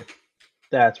 points to me.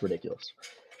 That's ridiculous.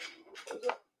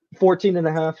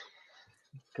 14.5.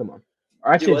 Come on.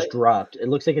 Or actually, it's dropped. It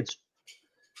looks like it's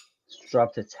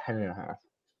dropped to 10.5.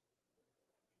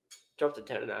 Dropped to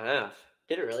 10.5.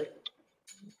 Did it really?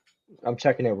 I'm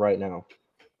checking it right now.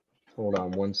 Hold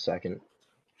on 1 second.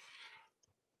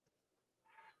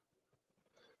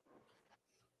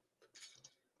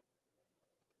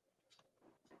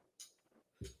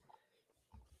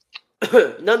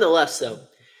 Nonetheless, though,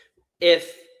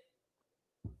 if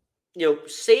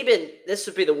Saban, this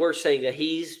would be the worst thing that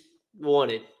he's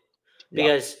wanted,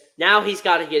 because now he's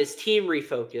got to get his team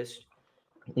refocused,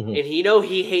 and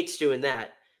he hates doing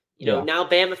that. Now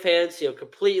Bama fans,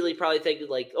 completely probably thinking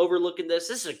like overlooking this.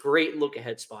 This is a great look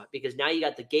ahead spot because now you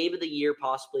got the game of the year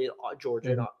possibly at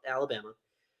Georgia and Alabama.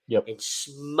 Yep. And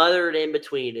smothered in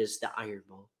between is the Iron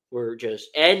Bowl. We're just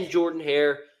and Jordan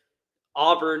Hare,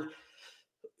 Auburn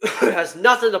has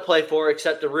nothing to play for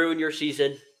except to ruin your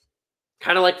season.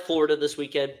 Kind of like Florida this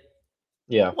weekend.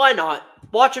 Yeah. Why not?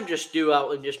 Watch them just do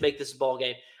out and just make this a ball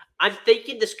game. I'm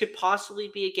thinking this could possibly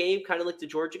be a game kind of like the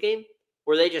Georgia game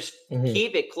where they just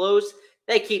keep it close.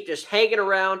 They keep just hanging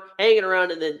around,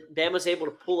 and then Bama's able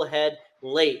to pull ahead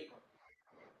late.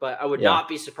 But I would not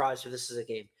be surprised if this is a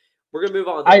game. We're going to move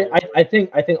on. I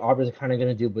think Auburn's kind of going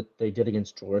to do what they did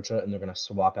against Georgia, and they're going to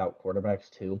swap out quarterbacks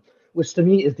too, which to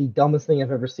me is the dumbest thing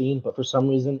I've ever seen. But for some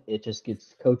reason, it just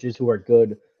gets coaches who are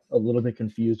good a little bit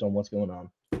confused on what's going on.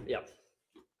 Yeah.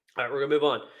 All right, we're going to move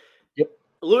on. Yep.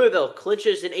 Louisville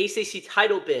clinches an ACC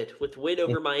title bid with win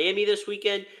over Miami this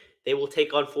weekend. They will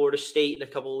take on Florida State in a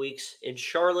couple of weeks in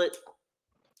Charlotte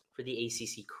for the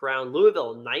ACC crown.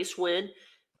 Louisville, nice win.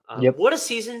 What a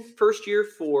season, first year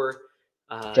for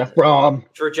Jeff Brom.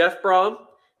 For Jeff Brom.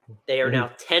 They are now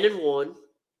 10-1.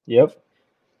 Yep.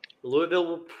 Louisville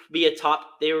will be a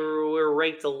top. They were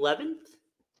ranked 11th.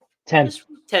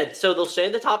 10th. So they'll stay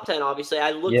in the top 10. Obviously,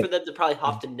 I look for them to probably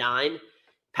hop to 9,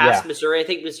 past Missouri. I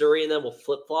think Missouri and them will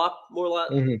flip flop more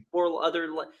likely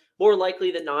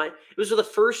than 9. It was the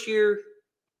first year. It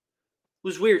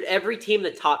was weird. Every team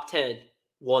in the top 10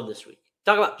 won this week.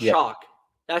 Talk about chalk.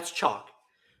 That's chalk.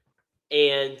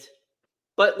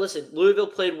 But listen, Louisville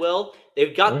played well.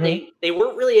 They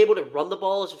weren't really able to run the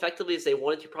ball as effectively as they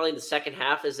wanted to, probably in the second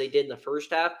half as they did in the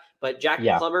first half. But Jack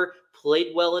Plummer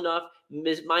played well enough.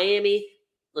 Miami's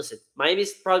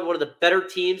probably one of the better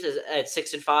teams at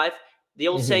 6-5. The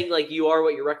old saying, like, you are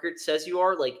what your record says you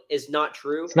are, like, is not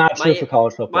true. It's not true for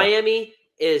college football. Miami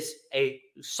is a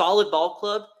solid ball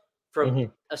club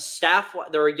from a staff.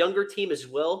 They're a younger team as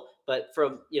well. But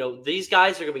from, these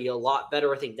guys are going to be a lot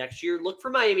better, I think, next year. Look for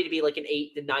Miami to be like an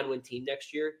 8-9 win team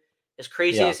next year. As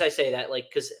crazy as I say that, like,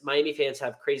 because Miami fans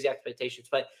have crazy expectations.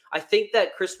 But I think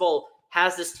that Chris Ball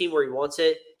has this team where he wants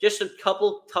it. Just a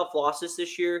couple tough losses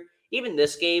this year. Even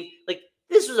this game, like,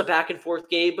 this was a back and forth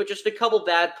game, but just a couple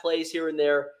bad plays here and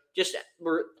there. Just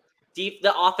were deep.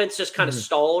 The offense just kind of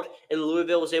stalled, and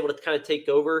Louisville was able to kind of take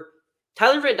over.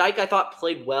 Tyler Van Dyke, I thought,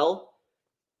 played well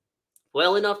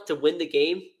enough to win the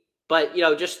game. But,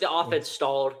 just the offense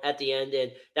stalled at the end,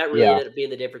 and that really ended up being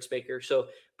the difference maker. So,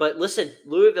 but listen,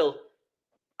 Louisville,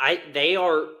 I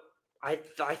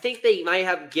think they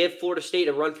might give Florida State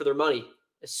a run for their money,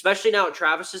 especially now that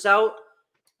Travis is out.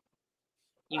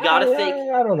 You got to think.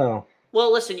 I don't know.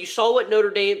 Well, listen, you saw what Notre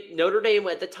Dame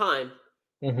at the time.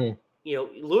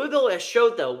 Louisville has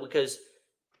showed, though, because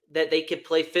that they could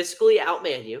play physically,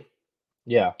 outman you.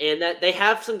 Yeah. And that they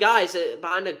have some guys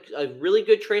behind a really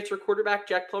good transfer quarterback,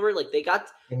 Jack Plummer. Like, they got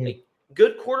a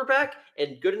good quarterback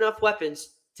and good enough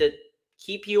weapons to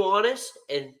keep you honest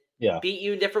and beat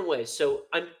you in different ways. So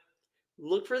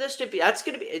look for this to be – that's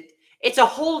going to be – it's a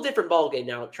whole different ballgame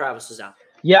now that Travis is out.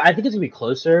 Yeah, I think it's going to be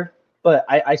closer. But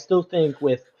I still think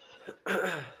with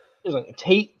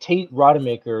Tate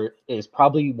Rodemaker is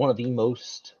probably one of the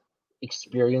most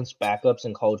experienced backups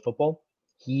in college football.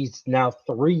 He's now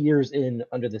 3 years in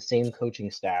under the same coaching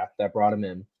staff that brought him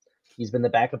in. He's been the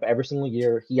backup every single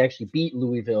year. He actually beat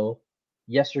Louisville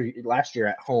last year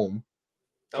at home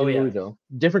in Louisville.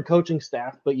 Different coaching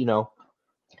staff, but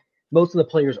most of the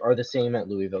players are the same at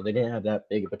Louisville. They didn't have that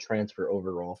big of a transfer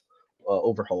overhaul.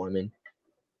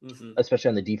 Especially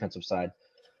on the defensive side.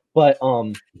 But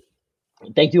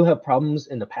they do have problems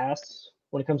in the pass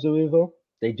when it comes to Louisville.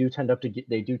 They do tend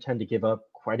to give up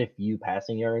quite a few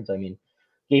passing yards. I mean,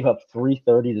 gave up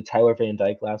 330 to Tyler Van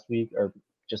Dyke last week or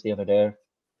just the other day.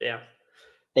 Yeah.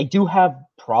 They do have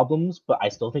problems, but I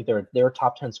still think they're a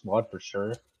top 10 squad for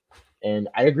sure. And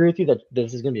I agree with you that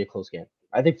this is going to be a close game.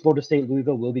 I think Florida State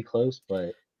Louisville will be close,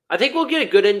 but I think we'll get a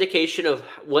good indication of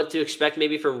what to expect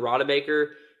maybe from Rodemaker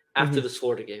after this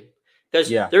Florida game. Because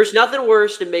there's nothing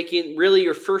worse than making really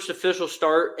your first official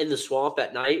start in the swamp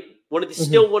at night.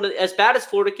 As bad as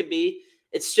Florida can be,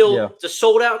 it's a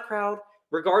sold out crowd,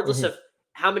 regardless of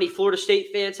how many Florida State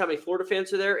fans, how many Florida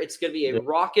fans are there. It's going to be a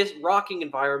rocking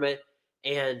environment,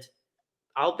 and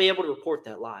I'll be able to report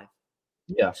that live.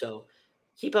 Yeah. So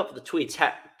keep up with the tweets.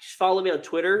 Just follow me on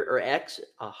Twitter or X,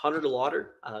 Hunter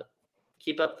DeLauder.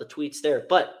 Keep up the tweets there.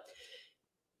 But,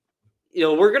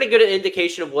 we're going to get an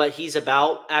indication of what he's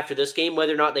about after this game,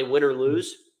 whether or not they win or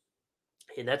lose.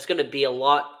 And that's going to be a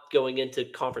lot going into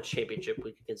conference championship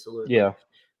week against the Louisville. Yeah.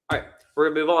 All right. We're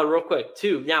going to move on real quick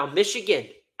to now Michigan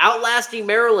outlasting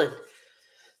Maryland.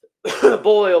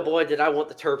 Boy, oh boy, did I want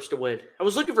the Terps to win. I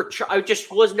was looking for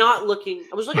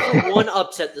one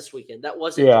upset this weekend. That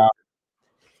wasn't. Yeah.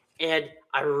 And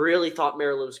I really thought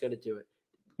Maryland was going to do it.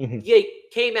 They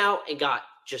came out and got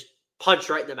just punched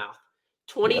right in the mouth.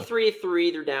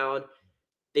 23-3, they're down.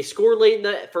 They scored late in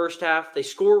the first half. They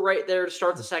score right there to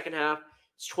start the second half.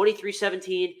 It's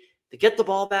 23-17. They get the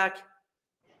ball back.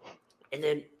 And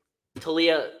then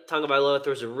Talia Tagovailoa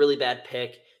throws a really bad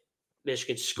pick.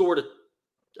 Michigan scored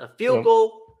a field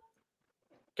goal.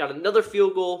 Got another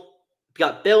field goal.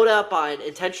 Got bailed out by an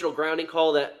intentional grounding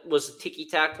call that was a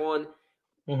ticky-tack one.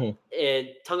 And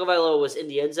Tagovailoa was in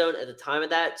the end zone at the time of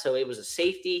that, so it was a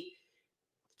safety.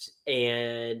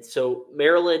 And so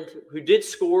Maryland, who did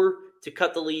score to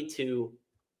cut the lead to,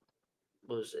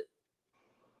 what was it?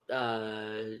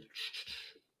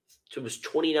 It was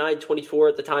 29-24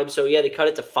 at the time. So, they cut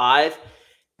it to 5.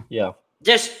 Yeah.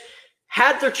 Just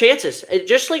had their chances. And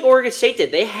just like Oregon State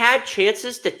did. They had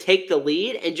chances to take the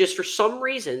lead, and just for some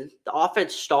reason, the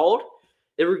offense stalled.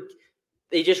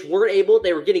 They just weren't able.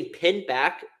 They were getting pinned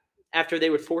back after they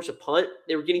would force a punt.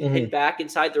 They were getting pinned back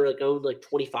inside their own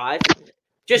 25.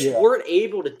 Weren't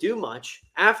able to do much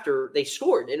after they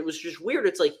scored. And it was just weird.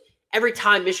 It's like every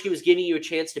time Michigan was giving you a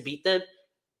chance to beat them,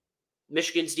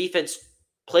 Michigan's defense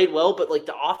played well, but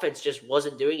the offense just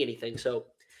wasn't doing anything. So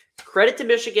credit to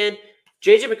Michigan.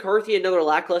 J.J. McCarthy, another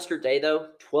lackluster day, though.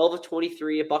 12 of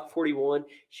 23, $141.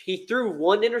 He threw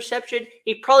 1 interception.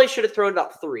 He probably should have thrown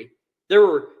about 3. There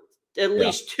were at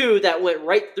least 2 that went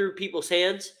right through people's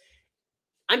hands.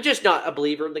 I'm just not a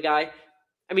believer in the guy.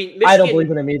 I mean, Michigan, I don't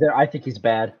believe in him either. I think he's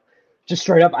bad. Just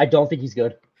straight up, I don't think he's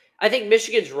good. I think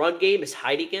Michigan's run game is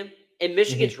hiding him. And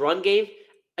Michigan's run game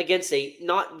against a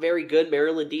not very good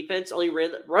Maryland defense only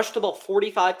rushed the ball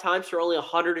 45 times for only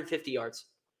 150 yards.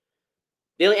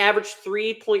 They only averaged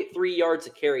 3.3 yards a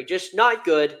carry. Just not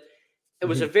good. It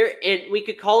was and we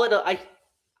could call it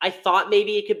I thought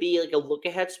maybe it could be a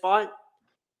look-ahead spot.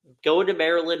 Going to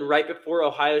Maryland right before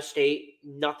Ohio State,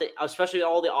 nothing, especially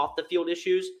all the off-the-field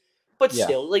issues. But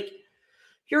still,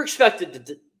 you're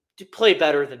expected to play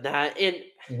better than that.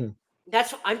 And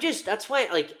that's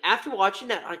why, after watching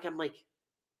that, I'm like,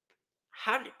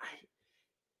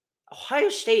 Ohio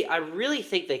State, I really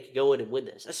think they could go in and win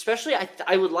this. Especially,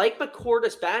 I would like McCord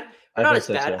as bad, but not as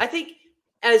bad. I think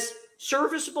as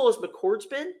serviceable as McCord's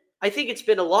been, I think it's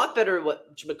been a lot better than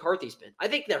what McCarthy's been. I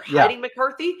think they're hiding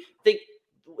McCarthy. I think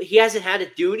he hasn't had to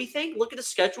do anything. Look at the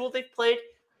schedule they've played.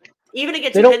 Even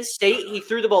against Penn State, he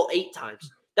threw the ball 8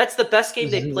 times. That's the best game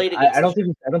they've played against. I don't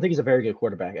think he's a very good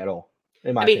quarterback at all.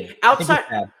 In my opinion. Outside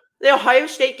the Ohio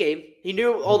State game, he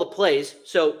knew all the plays.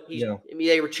 So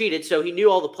they were cheated, so he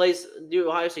knew all the plays, knew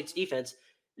Ohio State's defense.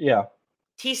 Yeah.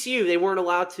 TCU, they weren't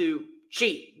allowed to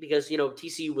cheat because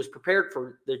TCU was prepared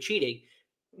for the cheating.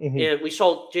 And we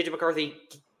saw J.J. McCarthy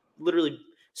literally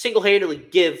single-handedly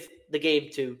give the game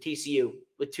to TCU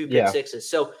with 2 pick sixes.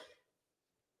 So,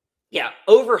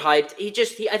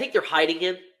 overhyped. I think they're hiding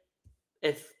him.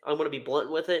 If I'm going to be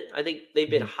blunt with it, I think they've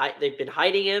been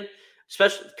hiding him,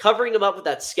 especially covering him up with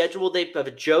that schedule of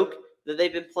a joke that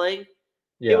they've been playing.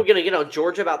 People are going to get on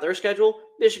Georgia about their schedule.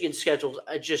 Michigan's schedule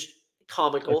is just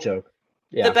comical. A joke.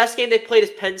 Yeah. The best game they played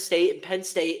is Penn State, and Penn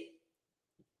State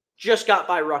just got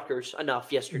by Rutgers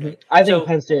enough yesterday. I think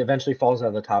Penn State eventually falls out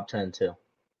of the top 10 too,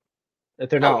 if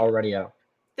they're not already out.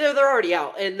 They're already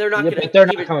out, and they're not going to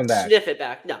even sniff it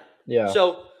back. No. Yeah.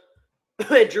 So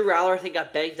Drew Aller, I think,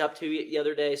 got banged up too the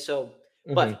other day. So,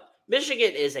 but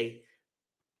Michigan is a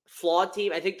flawed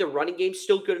team. I think their running game's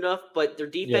still good enough, but their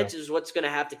defense is what's going to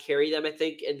have to carry them, I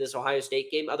think, in this Ohio State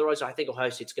game. Otherwise, I think Ohio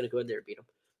State's going to go in there and beat them.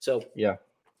 So,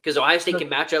 because Ohio State can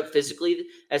match up physically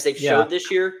as they've showed this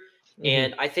year,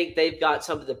 and I think they've got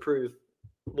something to prove.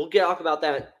 We'll talk about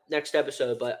that next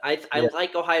episode, but I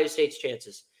like Ohio State's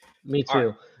chances. Me too.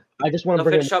 Right. I just want to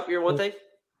finish up your one thing.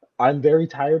 I'm very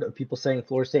tired of people saying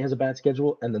Florida State has a bad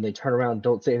schedule, and then they turn around and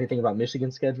don't say anything about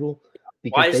Michigan's schedule.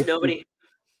 Why is nobody?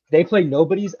 They play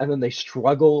nobodies, and then they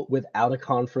struggle with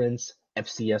out-of-conference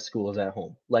FCS schools at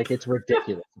home. Like, it's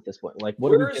ridiculous at this point. Like,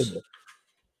 what are we doing?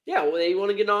 Yeah, well, they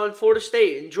want to get on Florida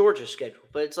State and Georgia's schedule,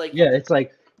 but it's like it's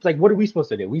like what are we supposed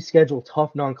to do? We schedule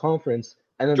tough non-conference,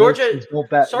 and then Georgia.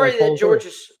 Sorry that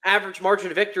Georgia's average margin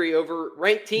of victory over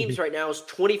ranked teams right now is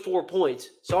 24 points.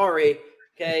 Sorry,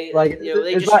 okay,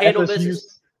 they just handle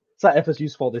business. It's not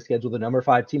FSU's fault they scheduled the number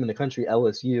 5 team in the country,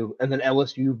 LSU, and then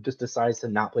LSU just decides to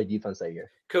not play defense that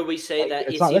year. Could we say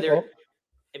that it's either?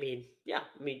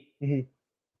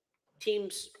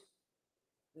 Teams.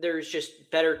 There's just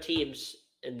better teams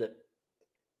in the.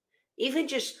 Even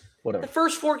just the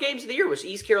first 4 games of the year was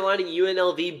East Carolina,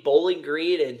 UNLV, Bowling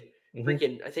Green, and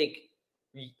freaking. I think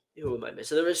who am I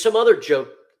missing? There was some other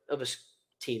joke of a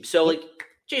team. So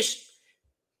just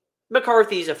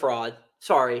McCarthy's a fraud.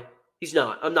 Sorry. He's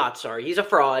not. I'm not sorry. He's a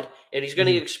fraud, and he's going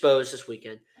to get exposed this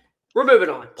weekend. We're moving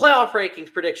on. Playoff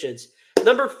rankings predictions.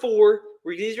 Number 4,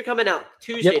 these are coming out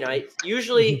Tuesday night.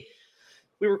 Usually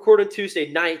we record on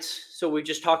Tuesday nights, so we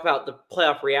just talk about the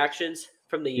playoff reactions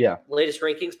from the latest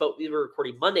rankings, but we were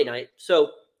recording Monday night. So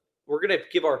we're going to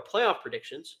give our playoff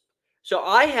predictions. So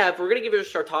we're going to give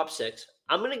it our top 6.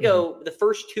 I'm going to go the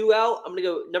first 2 out. I'm going to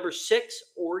go number 6,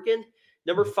 Oregon,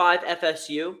 number 5,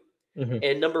 FSU.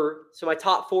 And so my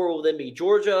top 4 will then be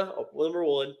Georgia, number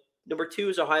 1. Number 2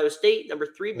 is Ohio State. Number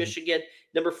 3, Michigan.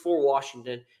 Number 4,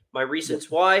 Washington. My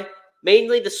reasons why,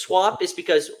 mainly the swap is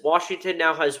because Washington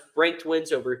now has ranked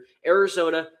wins over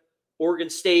Arizona, Oregon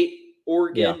State,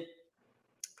 Oregon.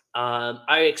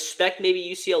 I expect maybe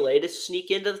UCLA to sneak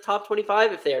into the top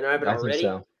 25 if they are not already.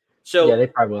 So they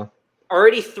probably will.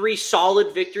 Already 3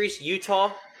 solid victories.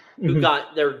 Utah, who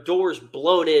got their doors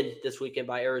blown in this weekend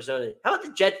by Arizona. How about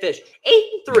the Jetfish?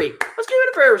 8-3. Let's give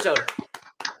it for Arizona.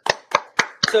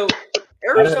 So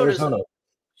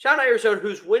shout out Arizona,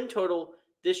 whose win total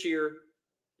this year,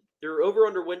 their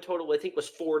over-under win total, I think, was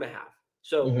 4.5.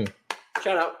 So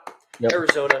shout out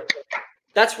Arizona.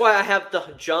 That's why I have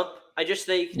the jump. I just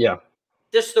think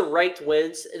just the ranked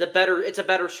wins, it's a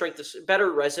better strength,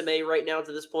 better resume right now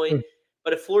to this point.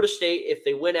 But if Florida State, if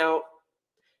they win out,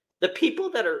 the people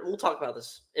that we'll talk about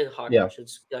this in hot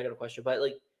questions. I got a question, but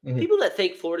people that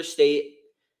think Florida State,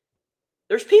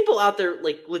 there's people out there,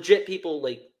 legit people,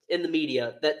 in the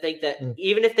media that think that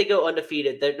even if they go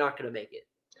undefeated, they're not going to make it.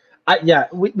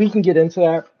 We can get into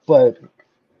that, but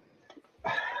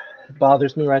it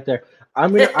bothers me right there.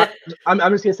 I'm just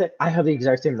gonna say I have the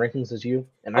exact same rankings as you,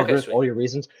 and I agree with all your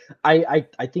reasons. I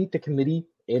think the committee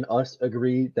and us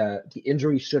agree that the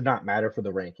injury should not matter for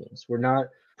the rankings. We're not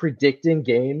predicting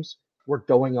games. We're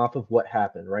going off of what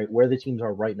happened, right? Where the teams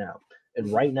are right now.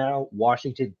 And right now,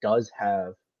 Washington does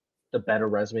have the better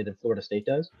resume than Florida State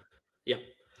does. Yeah.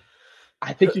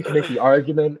 I think you can make the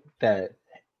argument that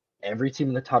every team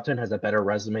in the top 10 has a better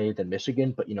resume than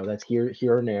Michigan, but that's here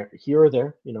or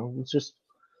there.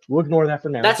 We'll ignore that for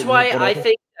now. That's why I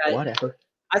think that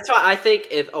That's why I think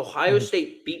if Ohio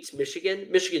State beats Michigan,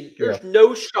 there's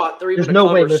no shot they're even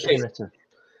no way Michigan.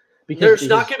 There's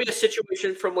not going to be a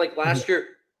situation from last year.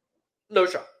 No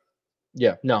shot.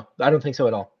 Yeah, no, I don't think so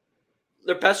at all.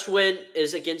 Their best win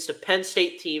is against a Penn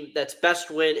State team that's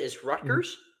best win is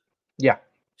Rutgers. Yeah.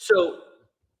 So,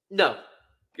 no,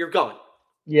 you're gone.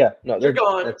 Yeah, no, you're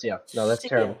gone. That's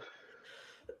terrible.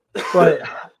 But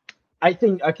I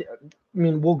think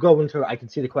we'll go into. I can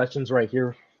see the questions right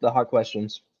here, the hot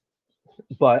questions.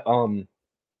 But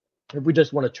if we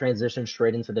just want to transition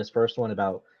straight into this first one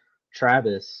about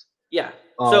Travis. Yeah.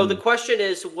 So the question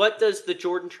is, what does the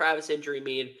Jordan Travis injury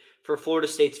mean for Florida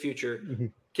State's future?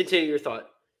 Continue your thought.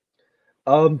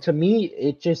 To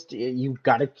me, you've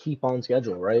got to keep on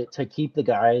schedule, right? To keep the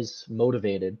guys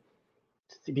motivated.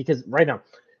 Because right now,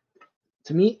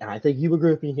 to me, and I think you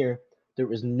agree with me here,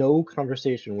 there is no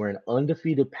conversation where an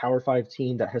undefeated Power 5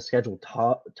 team that has scheduled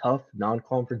tough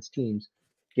non-conference teams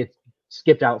gets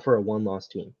skipped out for a one-loss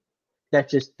team.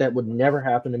 That would never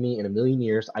happen to me in a million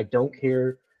years. I don't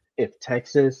care if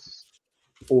Texas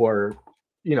or,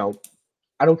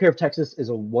 I don't care if Texas is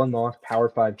a one-loss Power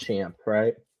 5 champ,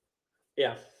 right?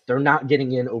 Yeah. They're not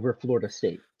getting in over Florida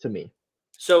State to me.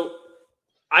 So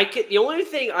the only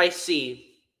thing I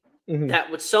see Mhm. that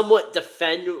would somewhat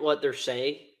defend what they're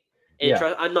saying, and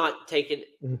Yeah. I'm not taking.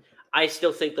 Mhm. I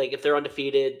still think like if they're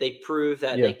undefeated, they prove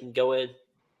that Yeah. they can go in.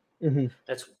 hmm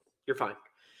You're fine.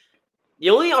 The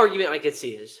only argument I could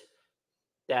see is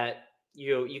that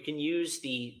you can use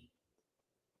the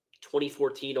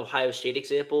 2014 Ohio State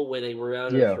example when they were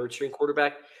out a Yeah. third string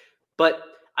quarterback, but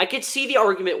I could see the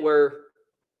argument where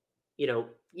you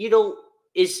don't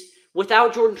is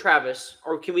without Jordan Travis,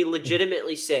 or can we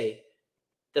legitimately say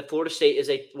that Florida State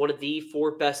is one of the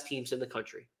 4 best teams in the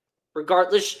country,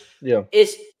 regardless. Yeah.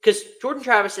 Is because Jordan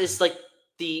Travis is like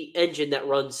the engine that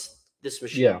runs this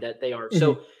machine Yeah. that they are. Mhm.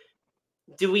 So,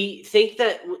 do we think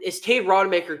that is Tate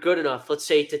Rodemaker good enough? Let's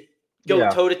say to go Yeah.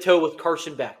 toe to toe with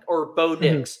Carson Beck or Bo Mhm.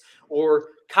 Nix or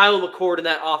Kyle McCord in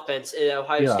that offense at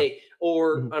Ohio Yeah. State,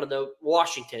 or Mhm. I don't know,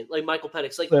 Washington, like Michael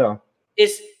Penix. Like, Yeah.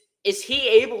 is he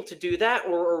able to do that,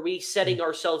 or are we setting Mhm.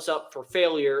 ourselves up for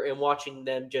failure and watching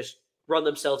them just run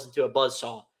themselves into a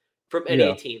buzzsaw from any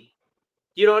Yeah. team?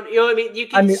 You know what I mean? You I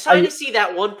can mean, kind of see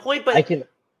that one point, I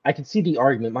but can see the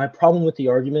argument. My problem with the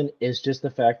argument is just the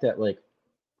fact that, like,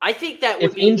 I think that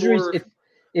if would be injuries more.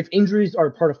 if injuries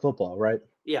are part of football, right?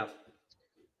 Yeah,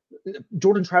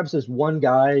 Jordan Travis is one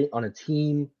guy on a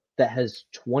team that has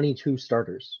 22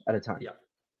 starters at a time. yeah,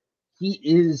 He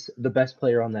is the best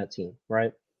player on that team,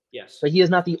 right? yes. But he is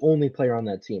not the only player on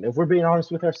that team. If we're being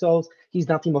honest with ourselves, he's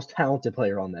not the most talented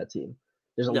player on that team.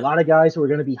 There's a No. lot of guys who are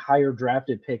going to be higher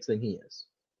drafted picks than he is.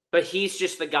 But he's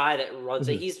just the guy that runs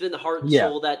it. Mhm. He's been the heart and Yeah.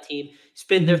 soul of that team. He's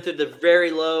been there Mhm. through the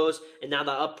very lows and now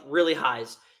the up really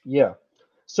highs. Yeah.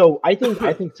 So I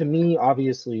think to me,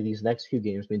 obviously, these next few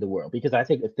games mean the world, because I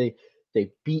think if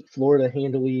they beat Florida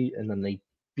handily and then they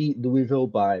beat Louisville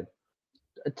by,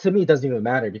 to me, it doesn't even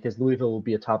matter because Louisville will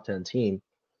be a top 10 team.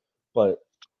 But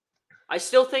I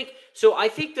still think so. I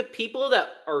think the people that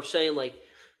are saying like,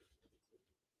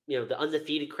 the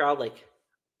undefeated crowd, like,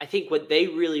 I think what they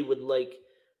really would like,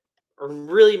 or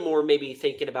really more maybe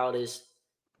thinking about is,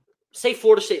 say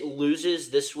Florida State loses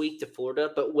this week to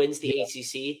Florida, but wins the yeah,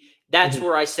 ACC. That's Mhm.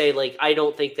 where I say, like, I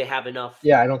don't think they have enough.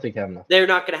 Yeah, I don't think they have enough. They're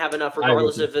not going to have enough, I agree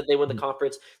with regardless you. if they win the Mhm.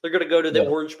 conference. They're going to go to the Yeah.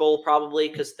 Orange Bowl probably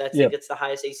because I Yeah. think it's the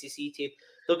highest ACC team.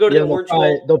 They'll go to Yeah, the Orange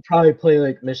Bowl. they'll probably play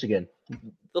like Michigan.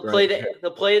 They'll Right.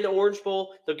 play in the Orange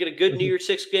Bowl. They'll get a good New Mhm. Year's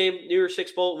Six game, New Year's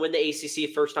Six bowl, and win the ACC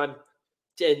first time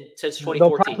since They'll probably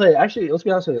 2014. play. Actually, let's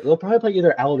be honest with you. They'll probably play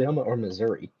either Alabama or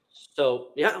Missouri.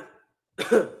 So yeah,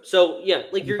 so yeah,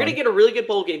 like That'd be you're gonna fun. get a really good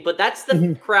bowl game, but that's the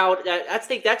Mhm. crowd.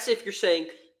 That's if you're saying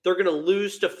they're gonna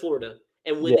lose to Florida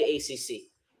and win Yeah. the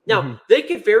ACC. Now Mhm. they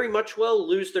could very much well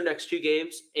lose their next 2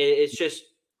 games, and it's just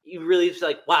you really it's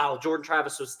like, wow, Jordan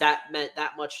Travis meant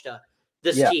that much to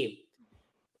this Yeah, team.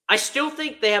 I still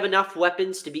think they have enough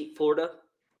weapons to beat Florida.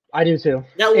 I do too.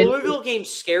 That And Louisville game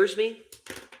scares me.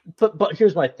 but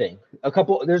here's my thing.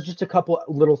 There's just a couple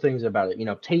little things about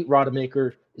it. Tate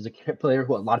Rodemaker is a player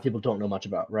who a lot of people don't know much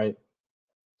about, right?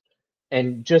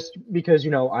 And just because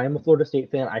I am a Florida State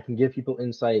fan, I can give people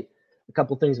insight. A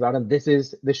couple things about him. This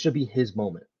should be his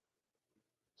moment.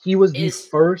 He was the Is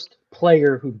first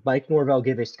player who Mike Norvell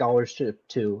gave a scholarship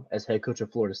to as head coach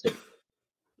of Florida State.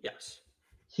 yes.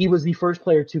 He was the first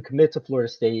player to commit to Florida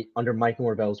State under Mike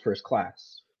Norvell's first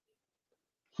class.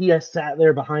 He has sat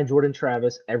there behind Jordan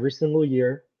Travis every single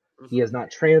year. He has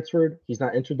not transferred. He's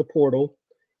not entered the portal.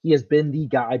 He has been the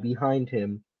guy behind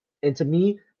him. And to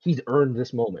me, he's earned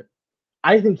this moment.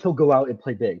 I think he'll go out and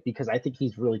play big because I think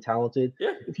he's really talented.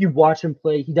 Yeah. If you watch him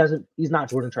play, he's not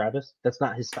Jordan Travis. That's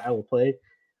not his style of play.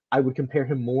 I would compare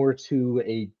him more to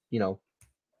a,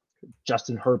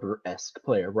 Justin Herbert-esque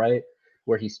player, right?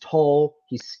 Where he's tall,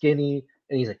 he's skinny,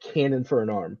 and he's a cannon for an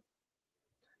arm.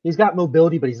 He's got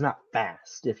mobility, but he's not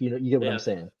fast, if you get what Yeah. I'm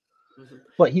saying. Mhm.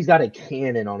 But he's got a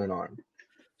cannon on an arm.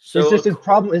 It's So just his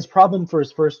problem. His problem for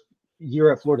his first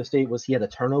year at Florida State was he had a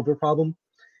turnover problem.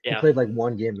 He yeah. played like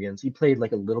one game against. He played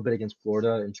like a little bit against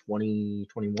Florida in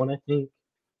 2021, I think.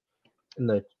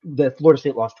 And the Florida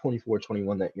State lost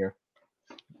 24-21 that year.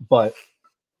 But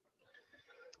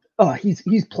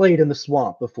he's played in the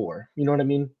swamp before. You know what I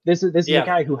mean? This is a Yeah.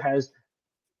 guy who has,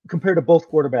 compared to both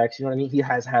quarterbacks, you know what I mean? He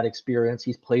has had experience.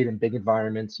 He's played in big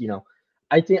environments.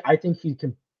 I think he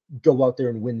can go out there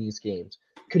and win these games.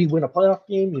 Could he win a playoff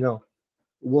game?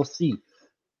 We'll see.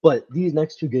 But these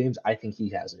next 2 games, I think he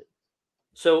has it.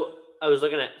 So I was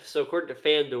looking at according to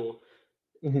FanDuel,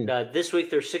 Mhm. this week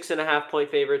they're 6.5 point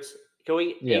favorites.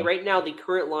 Yeah. Right now, the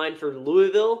current line for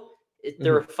Louisville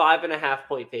They're a 5.5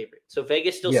 point favorite. So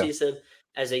Vegas still sees them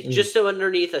as a just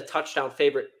underneath a touchdown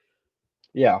favorite.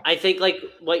 Yeah. I think like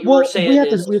what you were saying we have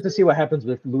to see what happens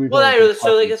with Louisville. Well,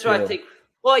 so like that's what I think.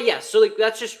 Well, yeah. So like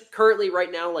that's just currently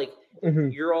right now. Like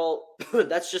you're all.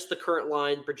 That's just the current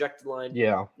line, projected line.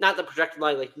 Yeah. Not the projected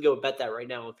line. Like you can go bet that right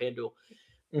now on FanDuel.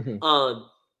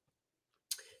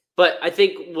 But I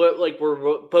think what like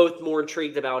we're both more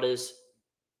intrigued about is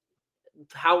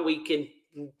how we can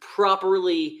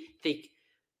properly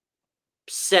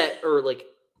set or like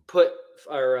put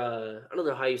our I don't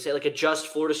know how you say it, like adjust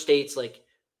Florida State's like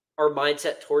our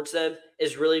mindset towards them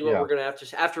is really what we're gonna have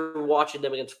to after watching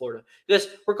them against Florida. Because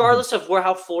regardless of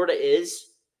how Florida is,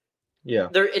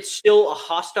 it's still a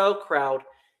hostile crowd.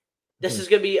 This is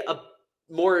gonna be a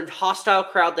more hostile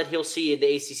crowd that he'll see in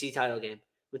the ACC title game.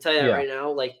 I'll tell you that right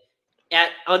now. Like at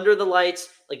under the lights,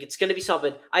 like it's gonna be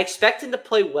something. I expect him to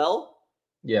play well.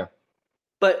 Yeah.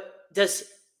 But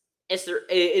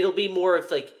it'll be more of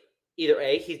like either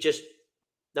A, he just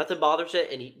nothing bothers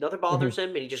it and nothing bothers him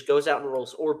and he just goes out and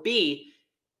rolls. Or B,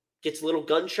 gets a little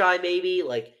gun shy maybe,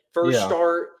 like first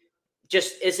start,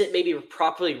 just isn't maybe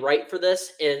properly right for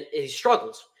this and he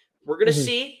struggles. We're gonna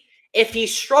see if he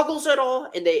struggles at all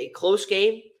in a close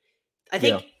game. I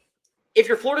think if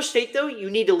you're Florida State though, you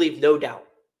need to leave no doubt.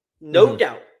 No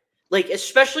doubt. Like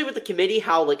especially with the committee,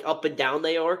 how like up and down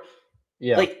they are.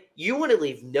 Yeah. Like you want to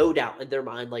leave no doubt in their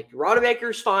mind. Like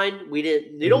Rodemaker's fine.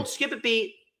 They don't skip a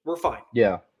beat. We're fine.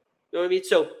 Yeah. You know what I mean?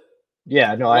 So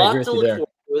yeah, no, I agree with you there.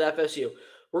 With FSU.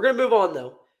 We're gonna move on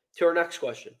though to our next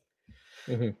question.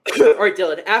 All right,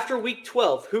 Dylan. After week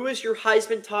 12, who is your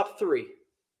Heisman top 3?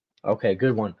 Okay,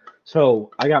 good one.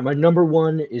 So I got my number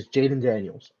 1 is Jaden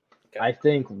Daniels. Okay. I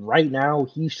think right now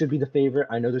he should be the favorite.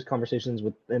 I know there's conversations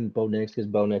with him, Bo Nix, because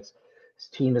Bo Nix. His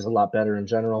team is a lot better in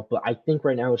general, but I think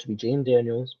right now it should be Jaden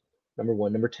Daniels, number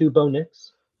 1. Number 2, Bo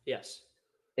Nix. Yes.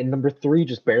 And number 3,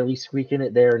 just barely squeaking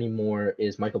it there anymore,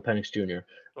 is Michael Penix Jr.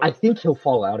 I think he'll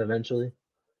fall out eventually,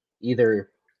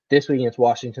 either this week against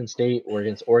Washington State or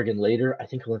against Oregon later. I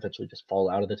think he'll eventually just fall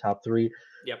out of the top 3.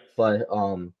 Yep. But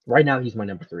right now he's my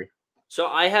number 3. So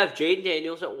I have Jaden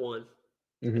Daniels at 1.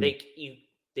 I think you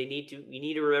need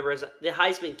to remember as the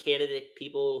Heisman candidate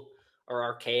people are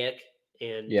archaic.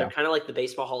 And they're kind of like the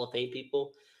Baseball Hall of Fame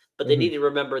people. But they need to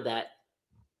remember that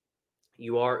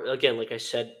you are, again, like I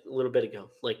said a little bit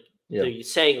ago, like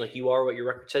saying like you are what your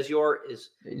record says you are is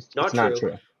not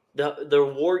true. The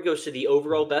award goes to the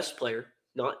overall best player,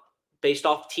 not based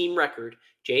off team record.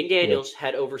 Jaden Daniels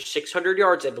had over 600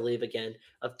 yards, I believe, again,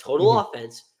 of total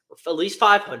offense, or at least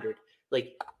 500.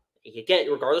 Like, again,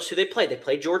 regardless who they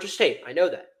played Georgia State. I know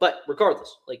that. But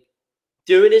regardless, like,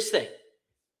 doing his thing.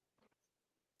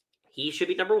 He should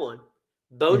be number 1.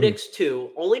 Bo Nix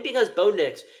 2, only because Bo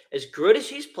Nix, as good as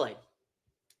he's played,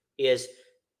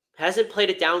 hasn't played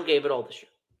a down game at all this year.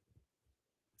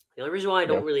 The only reason why I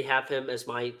don't really have him as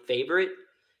my favorite,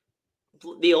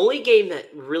 the only game that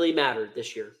really mattered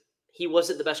this year, he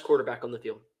wasn't the best quarterback on the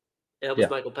field. And that was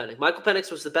Michael Penix. Michael Penix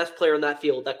was the best player on that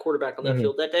field, that quarterback on that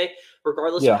field that day,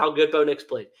 regardless of how good Bo Nix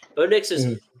played. Bo Nix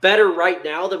is better right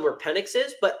now than where Penix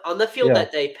is, but on the field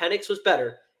that day, Penix was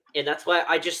better. And that's why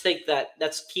I just think that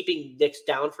that's keeping Nix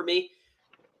down for me.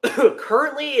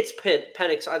 Currently, it's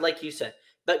Penix, like you said.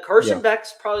 But Carson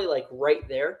Beck's probably like right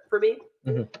there for me.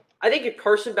 I think if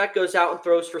Carson Beck goes out and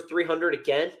throws for 300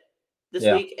 again this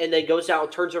week and then goes out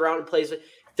and turns around and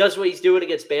does what he's doing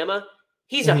against Bama,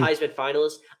 he's a Heisman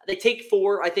finalist. They take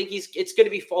 4. I think it's going to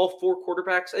be all 4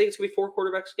 quarterbacks. I think it's going to be 4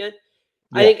 quarterbacks again.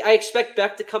 I expect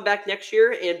Beck to come back next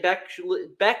year, and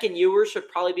Beck and Ewers should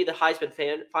probably be the Heisman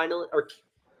finalist or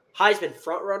Heisman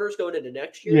front runners going into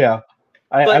next year. Yeah,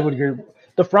 I would agree.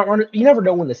 The front runner, you never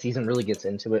know when the season really gets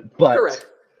into it, but correct.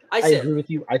 I agree with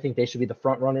you. I think they should be the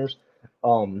front runners.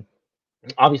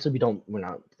 Obviously, we're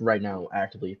not right now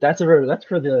actively. That's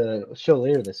for the show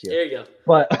later this year. There you go.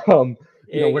 But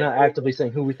we're not actively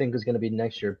saying who we think is going to be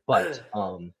next year. But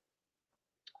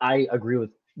I agree with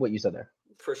what you said there.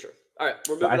 For sure. All right,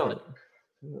 we're moving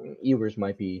on. Ewers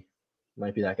might be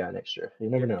that guy next year. You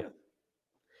never know.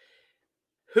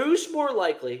 Who's more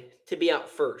likely to be out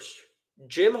first?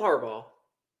 Jim Harbaugh,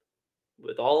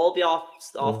 with all the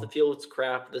off the field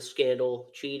crap, the scandal,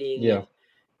 cheating, and,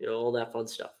 all that fun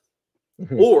stuff,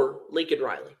 or Lincoln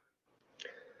Riley?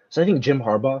 So I think Jim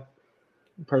Harbaugh,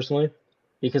 personally,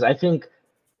 because I think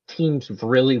teams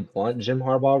really want Jim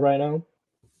Harbaugh right now.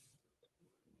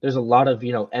 There's a lot of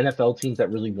NFL teams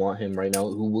that really want him right now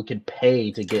who could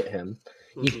pay to get him.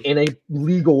 He's in a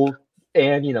legal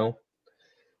and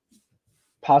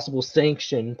possible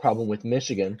sanction problem with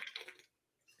Michigan,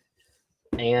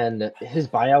 and his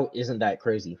buyout isn't that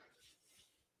crazy.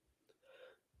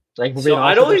 Like, So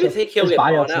I don't even think he'll his get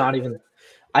bought buyout's out. not even.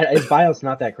 His buyout's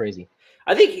not that crazy.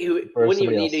 I think he For wouldn't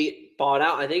even somebody need else. to get bought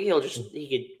out. I think he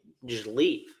could just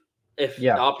leave if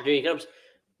Yeah. the opportunity comes.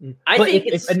 But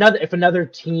if another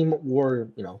team or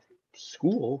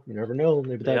school, you never know,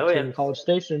 maybe that team in College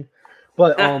Station,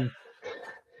 but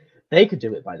they could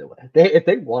do it. By the way, if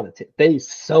they wanted to, they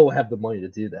so have the money to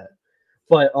do that.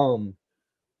 But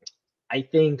I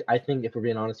think if we're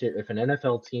being honest here, if an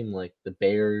NFL team like the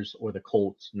Bears or the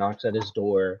Colts knocks at his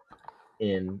door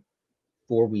in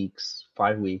 4 weeks,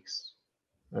 5 weeks,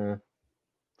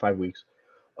 5 weeks,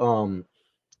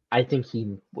 I think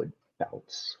he would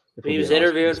bounce. He was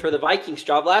interviewing for the Vikings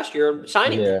job last year,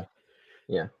 signing him.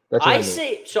 Yeah. That's what I mean.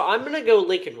 say so. I'm gonna go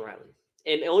Lincoln Riley,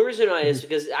 and the only reason why is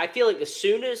because I feel like as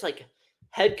soon as like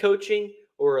head coaching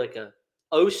or like a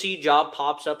OC job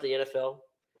pops up in the NFL,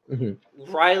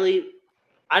 Riley,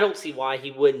 I don't see why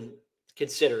he wouldn't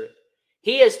consider it.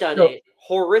 He has done a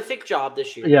horrific job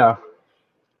this year. Yeah.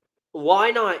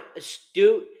 Why not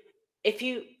do?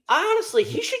 Honestly,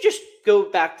 he should just go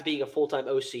back to being a full-time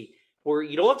OC where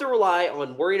you don't have to rely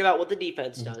on worrying about what the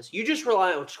defense does. You just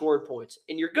rely on scoring points,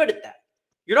 and you're good at that.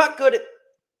 You're not good at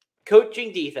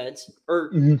coaching defense,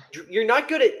 or you're not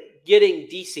good at getting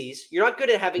DCs. You're not good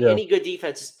at having any good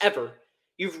defenses ever.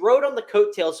 You've rode on the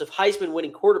coattails of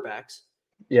Heisman-winning quarterbacks.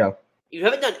 Yeah. You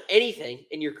haven't done anything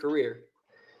in your career.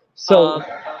 So,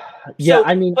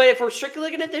 I mean, but if we're strictly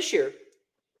looking at this year,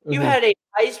 you had a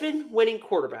Heisman-winning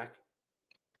quarterback,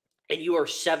 and you are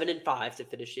 7-5 to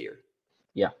finish the year.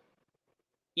 Yeah.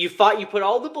 You put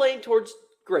all the blame towards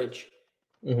Grinch.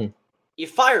 You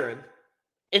fire him,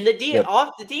 and the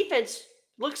defense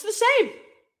looks the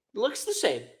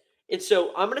same. And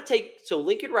so I'm going to take – so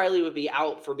Lincoln Riley would be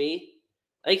out for me.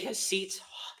 I think his seat's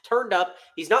turned up.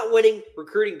 He's not winning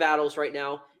recruiting battles right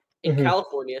now in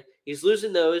California. He's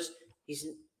losing those.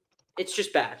 It's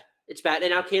just bad. It's bad.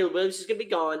 And now Caleb Williams is going to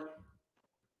be gone.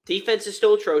 Defense is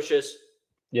still atrocious.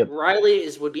 Yep. Riley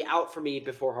would be out for me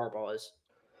before Harbaugh is.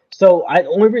 So the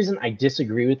only reason I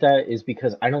disagree with that is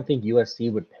because I don't think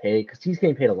USC would pay, because he's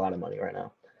getting paid a lot of money right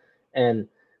now. And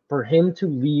for him to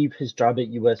leave his job at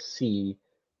USC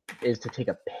is to take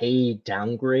a pay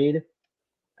downgrade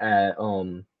at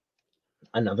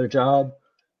another job,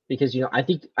 because I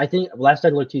think last I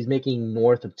looked, he's making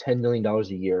north of $10 million a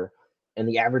year, and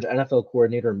the average NFL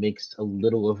coordinator makes a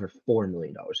little over $4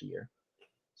 million a year.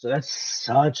 So that's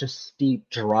such a steep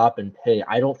drop in pay.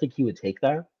 I don't think he would take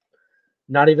that.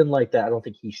 Not even like that. I don't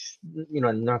think he,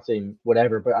 I'm not saying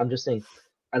whatever, but I'm just saying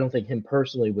I don't think him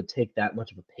personally would take that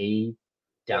much of a pay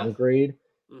downgrade.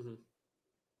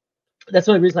 That's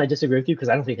the only reason I disagree with you, because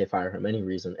I don't think they fire him any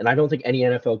reason, and I don't think any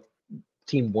NFL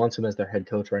team wants him as their head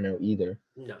coach right now either.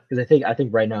 No, because I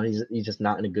think right now he's just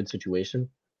not in a good situation.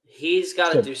 He's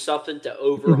got to do something to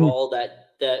overhaul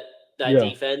that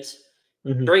defense.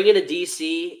 Bring in a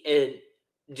DC and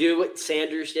do what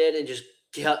Sanders did and just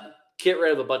get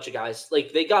rid of a bunch of guys.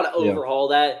 Like, they got to overhaul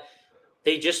that.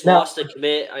 They just lost a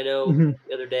commit, I know,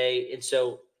 the other day. And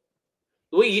so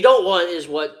what you don't want is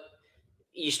what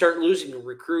you start losing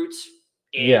recruits,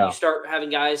 and you start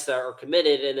having guys that are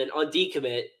committed and then on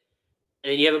decommit,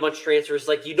 and then you have a bunch of transfers.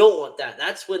 Like, you don't want that.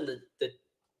 That's when the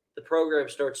program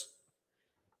starts,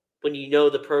 when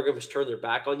the program has turned their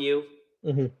back on you.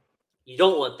 You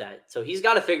don't want that. So he's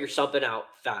got to figure something out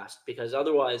fast, because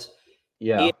otherwise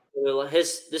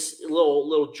this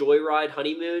little joyride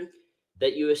honeymoon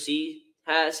that USC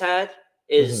has had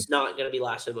is not going to be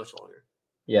lasting much longer.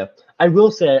 Yeah. I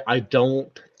will say I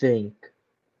don't think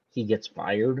he gets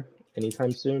fired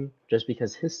anytime soon, just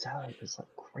because his salary is like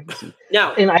crazy.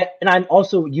 Now, and I'm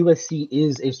also, USC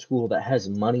is a school that has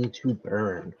money to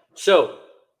burn. So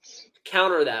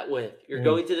counter that with, you're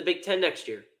going to the Big Ten next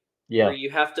year. Where you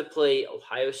have to play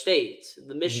Ohio State,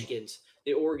 the Michigans,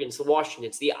 the Oregons, the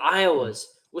Washingtons, the Iowas,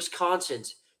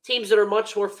 Wisconsins, teams that are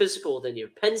much more physical than you.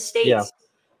 Penn State. Yeah.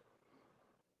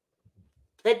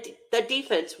 That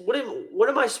defense, what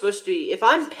am I supposed to be? If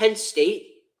I'm Penn State,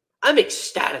 I'm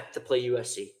ecstatic to play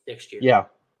USC next year. Yeah.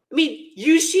 I mean,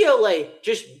 UCLA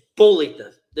just bullied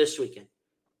them this weekend.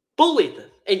 Bullied them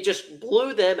and just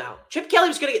blew them out. Chip Kelly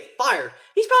was going to get fired.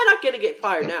 He's probably not going to get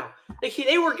fired now. Like, they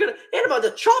had him on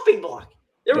the chopping block.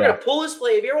 They were going to pull his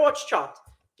plate. If you ever watched Chopped,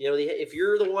 if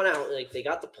you're the one out, like, they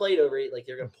got the plate over it, like,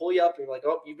 they're going to pull you up and you're like,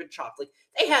 oh, you've been chopped. Like,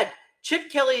 they had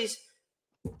Chip Kelly's,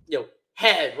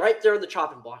 head right there on the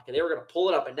chopping block, and they were going to pull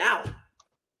it up. And now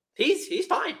he's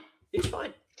fine. He's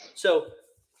fine. So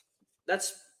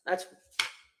that's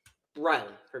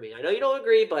Riley for me. I know you don't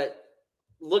agree, but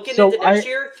looking into next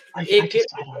year,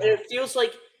 it feels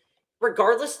like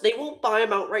regardless, they won't buy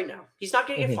him out right now. He's not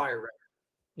going to get fired right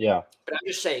now. Yeah. But I'm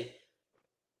just saying,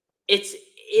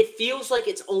 it feels like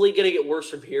it's only going to get worse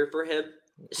from here for him,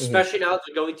 especially now that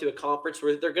they're going to a conference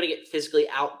where they're going to get physically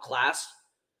outclassed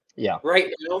Yeah.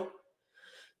 right now.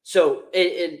 So,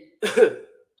 and I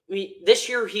mean, this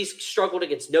year he's struggled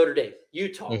against Notre Dame,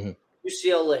 Utah,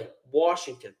 UCLA,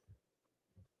 Washington.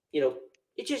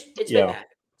 It's been Yeah. bad.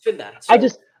 It's been bad. So,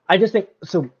 I just think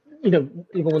so. Even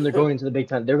when they're going into the Big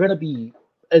Ten, they're going to be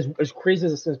as crazy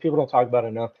as it seems. People don't talk about it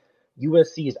enough.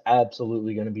 USC is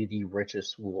absolutely going to be the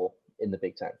richest school in the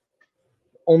Big Ten,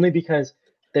 only because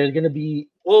they're going to be.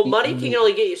 well, money can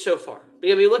only get you so far.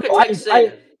 I mean, look at No, Texas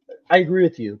A&M. I agree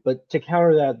with you, but to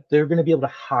counter that, they're going to be able to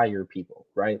hire people,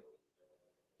 right?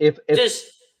 If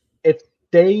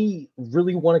they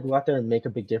really want to go out there and make a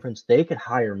big difference, they could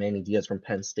hire Manny Diaz from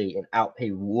Penn State and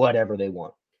outpay whatever they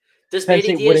want. Does Penn Manny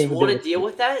State Diaz wouldn't even want be to able to deal keep-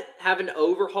 with that? Have an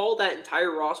overhaul that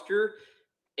entire roster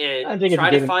and I think if you try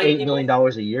gave to him find $8 people? million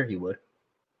a year, he would.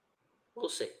 We'll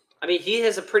see. I mean, he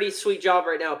has a pretty sweet job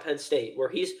right now at Penn State where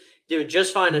he's doing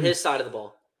just fine on his side of the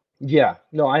ball. Yeah,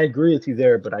 no, I agree with you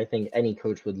there, but I think any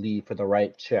coach would leave for the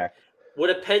right check.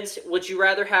 Would you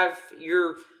rather have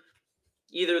your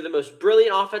either the most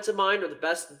brilliant offensive mind or the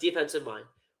best defensive mind?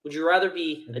 Would you rather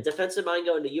be a defensive mind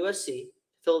going to USC,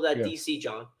 fill that DC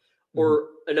job, or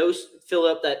fill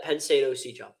up that Penn State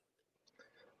OC job?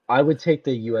 I would take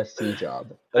the USC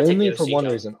job I'd take the only for OC one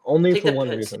job. reason. Only Take for that one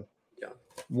Penn reason. State job.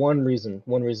 One reason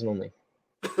only.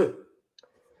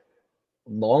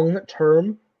 Long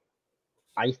term,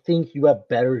 I think you have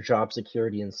better job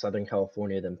security in Southern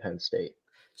California than Penn State.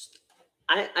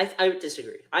 I would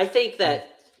disagree. I think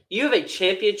that you have a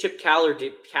championship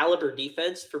caliber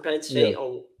defense for Penn State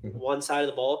on one side of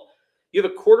the ball. You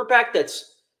have a quarterback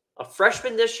that's a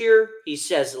freshman this year. He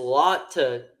has a lot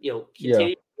to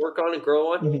continue to work on and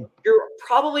grow on. You're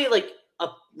probably like a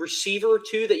receiver or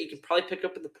two that you can probably pick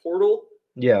up in the portal.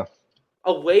 Yeah.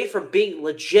 Away from being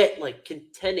legit, like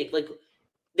contending, like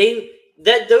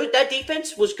that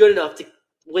defense was good enough to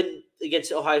win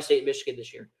against Ohio State and Michigan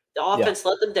this year. The offense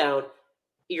let them down.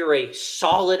 You're a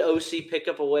solid OC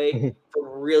pickup away from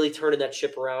really turning that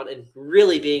ship around and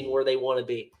really being where they want to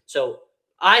be. So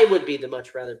I would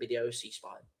much rather be the OC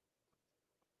spot.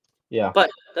 Yeah.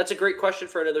 But that's a great question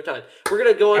for another time. We're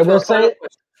going to go on to our final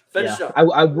question. Finish up.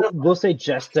 I will say,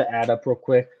 just to add up real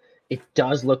quick, it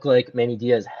does look like Manny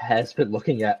Diaz has been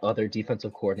looking at other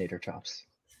defensive coordinator jobs.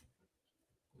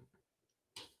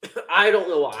 I don't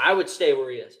know why. I would stay where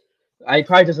he is. I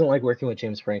probably doesn't like working with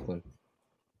James Franklin.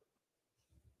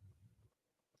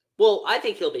 Well, I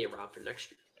think he'll be around for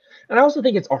next year. And I also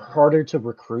think it's harder to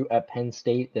recruit at Penn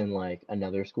State than like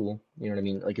another school. You know what I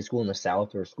mean? Like a school in the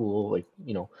South or a school like,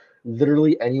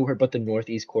 literally anywhere but the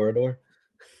Northeast corridor.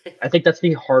 I think that's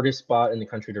the hardest spot in the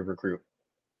country to recruit.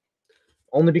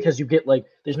 Only because you get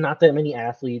there's not that many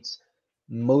athletes.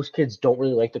 Most kids don't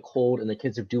really like the cold, and the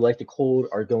kids that do like the cold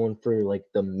are going for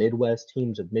the Midwest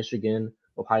teams of Michigan,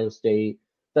 Ohio State.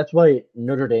 That's why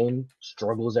Notre Dame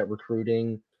struggles at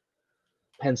recruiting.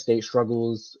 Penn State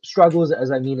struggles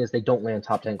as I mean is they don't land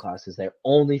top 10 classes. They're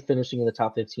only finishing in the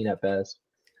top 15 at best.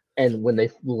 And when they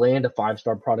land a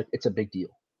 5-star product, it's a big deal.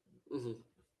 Mm-hmm.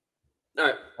 All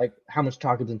right. Like how much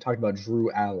talk has been talking about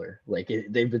Drew Aller.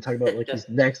 They've been talking about his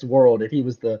next world if he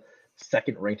was the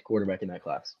second ranked quarterback in that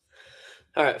class.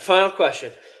 All right, final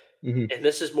question. And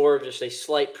this is more of just a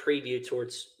slight preview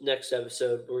towards next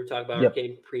episode where we talk about our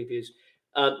game previews.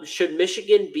 Should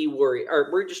Michigan be worried? Or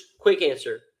we're just quick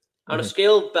answer. On a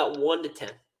scale of about 1 to 10,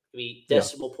 maybe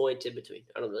decimal point in between.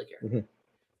 I don't really care.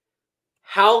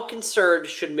 How concerned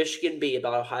should Michigan be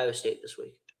about Ohio State this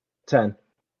week? 10.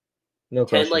 No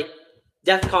 10, question.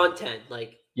 DEFCON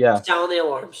 10. Sound the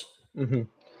alarms.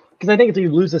 Because I think if you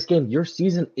lose this game, your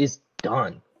season is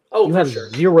done. Oh, you for have sure.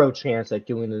 Zero chance at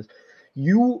doing this.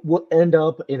 You will end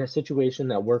up in a situation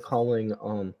that we're calling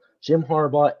Jim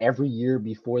Harbaugh every year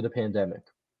before the pandemic,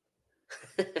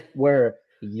 where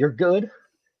you're good,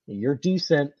 you're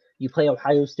decent, you play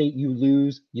Ohio State, you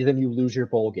lose, then you lose your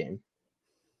bowl game.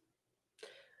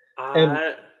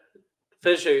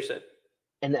 Finish what you said.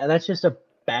 And that's just a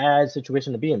bad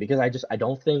situation to be in because I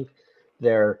don't think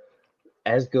they're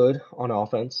as good on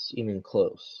offense, even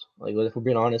close. If we're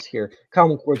being honest here, Kyle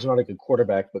McCord's not a good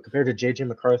quarterback, but compared to J.J.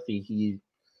 McCarthy, he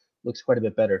looks quite a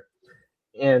bit better.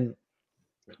 And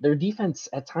their defense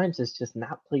at times has just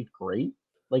not played great.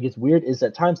 It's weird is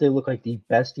at times they look like the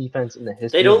best defense in the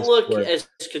history. They don't look as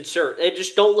concerned. They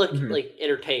just don't look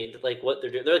entertained, what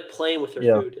they're doing. They're playing with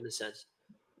their food in a sense.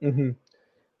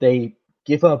 They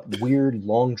give up weird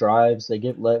long drives. They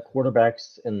let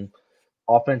quarterbacks and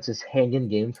offenses hang in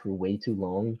games for way too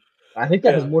long. I think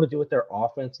that has more to do with their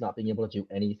offense not being able to do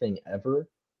anything ever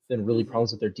than really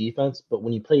problems with their defense. But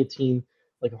when you play a team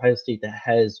like Ohio State that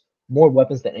has more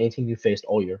weapons than any team you faced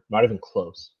all year. Not even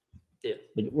close. Yeah.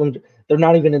 Like, they're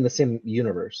not even in the same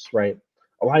universe, right?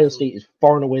 Ohio State is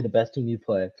far and away the best team you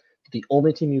play. The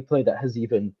only team you play that has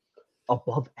even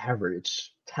above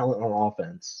average talent on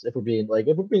offense. If we're being,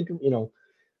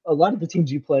 a lot of the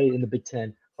teams you play in the Big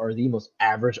Ten are the most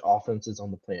average offenses on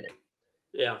the planet.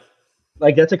 Yeah.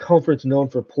 Like, that's a conference known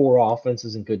for poor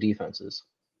offenses and good defenses.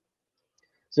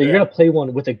 So you're Yeah. going to play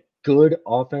one with a good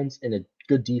offense and a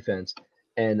good defense.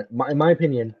 And in my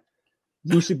opinion,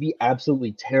 you should be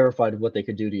absolutely terrified of what they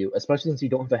could do to you, especially since you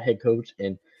don't have a head coach.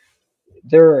 And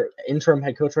their interim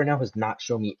head coach right now has not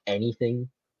shown me anything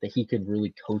that he could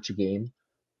really coach a game.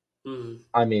 Mhm.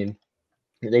 I mean,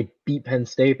 they beat Penn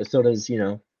State, but so does,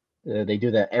 they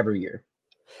do that every year.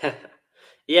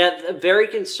 Yeah, very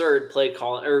conservative play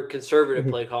calling or conservative Mhm.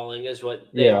 play calling is what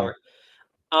they Yeah. are.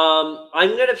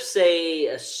 I'm gonna say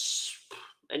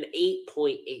an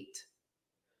 8.8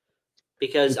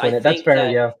 because I 8.8. That's think fair,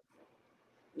 that yeah.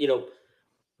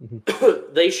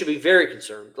 Mhm. they should be very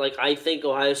concerned. Like I think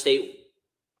Ohio State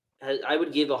I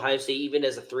would give Ohio State even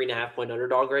as a 3.5 point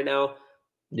underdog right now.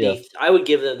 Yeah. I would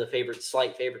give them the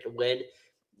slight favorite to win.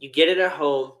 You get it at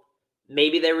home.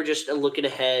 Maybe they were just looking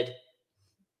ahead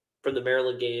from the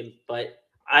Maryland game, but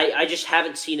I just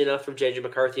haven't seen enough from JJ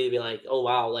McCarthy to be like, oh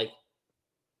wow, like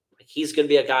he's going to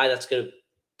be a guy that's going to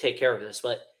take care of this.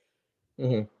 But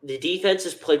Mhm. the defense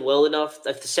has played well enough.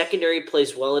 If the secondary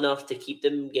plays well enough to keep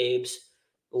them in games,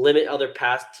 limit other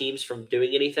past teams from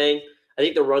doing anything, I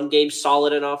think the run game's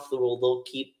solid enough that they'll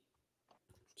keep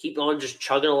on just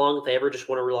chugging along if they ever just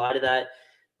want to rely to that.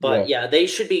 But Yeah. yeah, they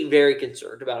should be very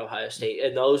concerned about Ohio State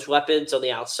and those weapons on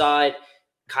the outside.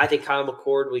 I think Kyle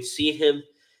McCord, we've seen him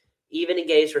even in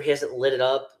games where he hasn't lit it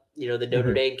up. The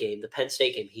Notre Mhm. Dame game, the Penn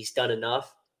State game, he's done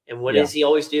enough. And what Yeah. does he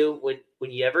always do when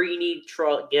you need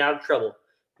get out of trouble?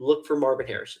 Look for Marvin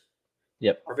Harrison.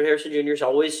 Yep. Marvin Harrison Jr.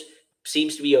 always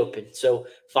seems to be open, so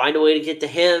find a way to get to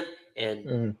him. And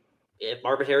Mhm. if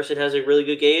Marvin Harrison has a really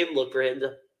good game, look for him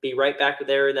to be right back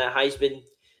there in that Heisman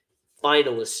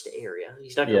finalist area.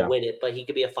 He's not going to Yeah. win it, but he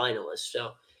could be a finalist.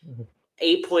 So Mhm. I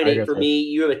 8.8 got for that. me.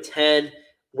 You have a 10.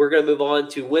 We're going to move on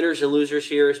to winners and losers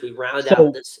here as we round out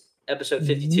So this episode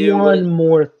 52. one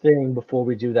more thing before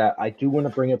we do that, I do want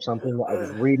to bring up something that I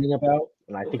was reading about,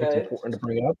 and I think it's Okay. important to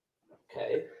bring up.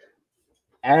 Okay.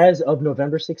 As of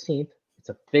November 16th, it's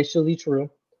officially true.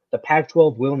 The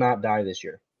Pac-12 will not die this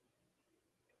year.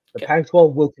 The Okay.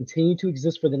 Pac-12 will continue to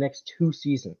exist for the next 2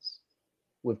 seasons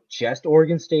with just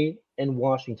Oregon State and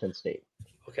Washington State.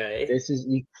 Okay. This is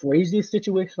the craziest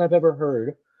situation I've ever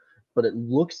heard, but it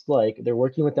looks like they're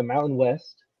working with the Mountain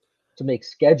West to make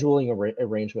scheduling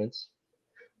arrangements.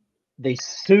 They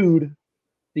sued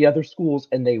the other schools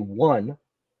and they won.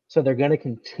 So they're going to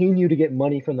continue to get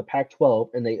money from the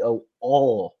Pac-12 and they owe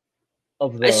all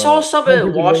of I saw the something at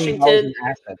hundreds of million dollars Washington. in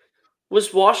assets.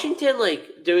 Was Washington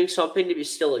doing something to be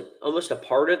still almost a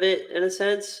part of it in a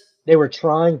sense? They were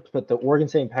trying, but the Oregon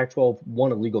State and Pac-12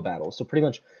 won a legal battle. So pretty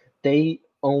much they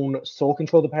own sole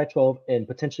control of the Pac-12 and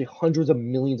potentially hundreds of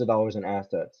millions of dollars in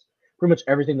assets. Pretty much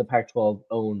everything the Pac-12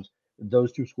 owns,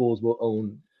 those 2 schools will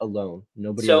own alone.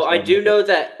 Nobody So else will I have do more. know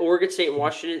that Oregon State and Mhm.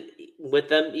 Washington, with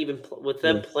them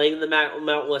Yeah. playing the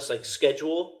Mountain West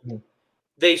schedule, Mhm.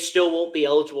 they still won't be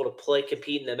eligible to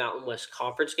compete in the Mountain West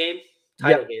Conference game,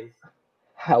 title Yep. game.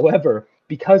 However,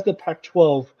 because the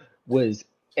Pac-12 was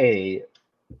a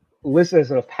listed as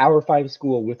a Power 5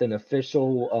 school with an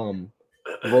official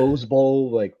Rose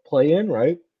Bowl play-in,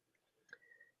 right?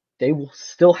 They will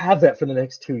still have that for the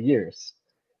next 2 years.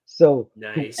 So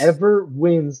Nice. whoever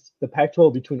wins the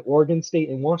Pac-12 between Oregon State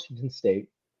and Washington State,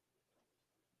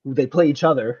 who they play each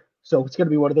other, so it's going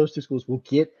to be one of those 2 schools, will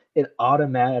get an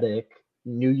automatic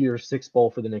New Year's Six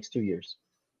Bowl for the next 2 years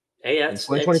Hey, in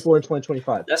 2024 and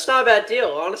 2025. that's not a bad deal,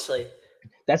 honestly.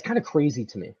 That's kind of crazy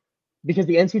to me because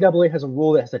the NCAA has a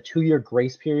rule that has a 2-year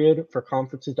grace period for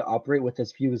conferences to operate with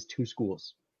as few as 2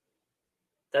 schools.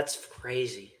 That's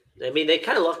crazy. I mean, they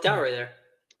kind of lucked out right there.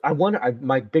 I wonder.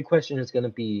 My big question is going to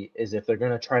be is if they're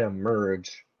going to try to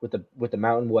merge with the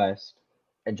Mountain West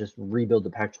and just rebuild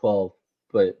the Pac-12,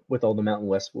 but with all the Mountain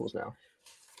West schools now.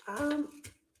 Um,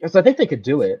 So I think they could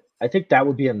do it. I think that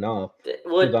would be enough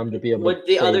for them to be able to would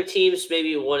the say. other teams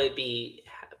maybe want to be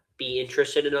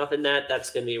interested enough in that?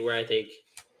 That's going to be where I think,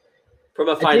 from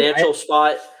a financial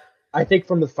spot. I think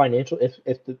from the financial,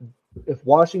 if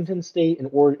Washington State and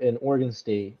Oregon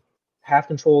State have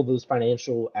control of those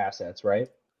financial assets, right?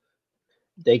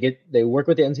 They work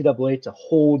with the NCAA to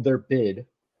hold their bid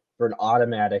for an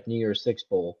automatic New Year's Six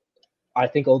Bowl. I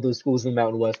think all those schools in the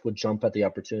Mountain West would jump at the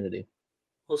opportunity.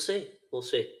 We'll see. We'll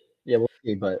see. Yeah,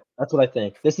 see, but that's what I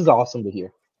think. This is awesome to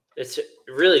hear. It's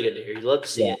really good to hear. You love to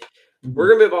see Yeah. it. We're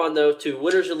going to move on, though, to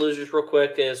winners and losers real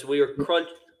quick. As we are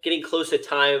getting close to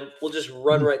time, we'll just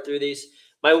run right through these.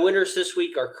 My winners this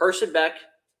week are Carson Beck,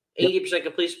 80%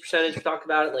 completion percentage. We talked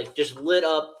about it. Like, just lit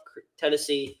up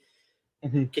Tennessee.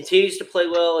 Continues to play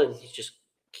well, and he just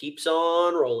keeps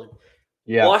on rolling.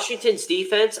 Yeah. Washington's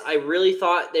defense, I really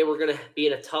thought they were going to be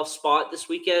in a tough spot this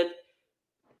weekend.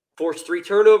 Force 3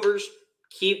 turnovers,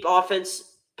 keep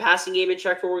offense passing game in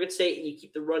check for Oregon State, and you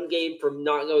keep the run game from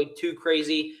not going too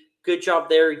crazy. Good job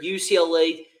there.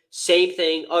 UCLA, same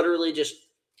thing, utterly just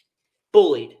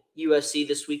bullied USC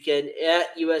this weekend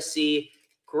at USC.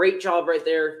 Great job right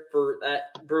there for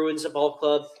that Bruins ball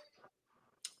club.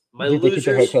 My Did they keep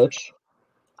their head coach?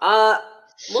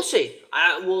 We'll see.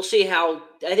 We'll see how.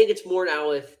 I think it's more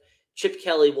now if Chip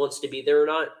Kelly wants to be there or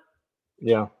not.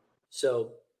 Yeah.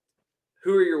 So,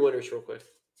 who are your winners, real quick?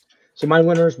 So my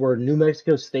winners were New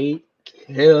Mexico State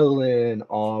killing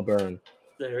Auburn.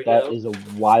 That is a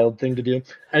wild thing to do.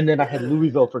 And then I had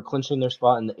Louisville for clinching their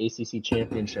spot in the ACC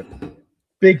championship.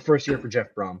 Big first year for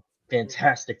Jeff Brom.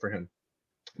 Fantastic for him.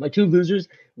 My 2 losers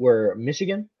were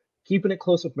Michigan, keeping it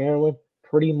close with Maryland.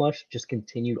 Pretty much just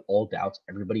continued all doubts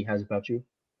everybody has about you,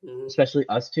 especially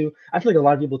us two. I feel like a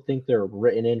lot of people think they're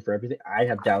written in for everything. I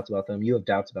have doubts about them. You have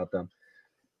doubts about them.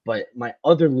 But my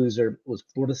other loser was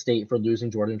Florida State for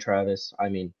losing Jordan Travis. I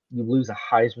mean, you lose a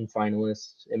Heisman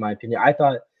finalist, in my opinion. I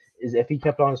thought if he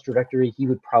kept on his trajectory, he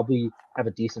would probably have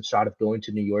a decent shot of going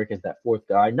to New York as that 4th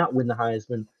guy. Not win the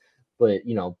Heisman, but,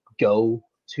 go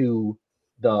to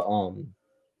the go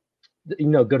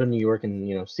to New York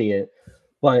and, see it.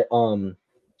 But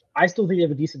I still think they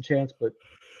have a decent chance, but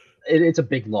it's a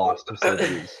big loss to say the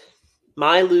least.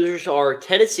 My losers are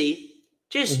Tennessee.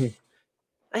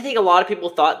 I think a lot of people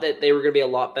thought that they were going to be a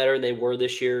lot better than they were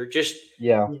this year. Just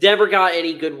never got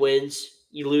any good wins.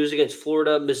 You lose against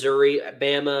Florida, Missouri,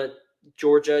 Bama,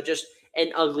 Georgia, just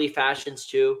in ugly fashions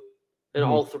too. And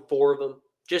all 4 of them,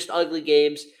 just ugly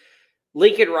games.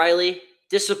 Lincoln Riley,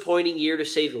 disappointing year to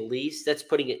say the least. That's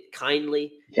putting it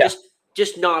kindly. Yeah.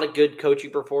 Just not a good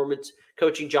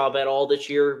coaching job at all this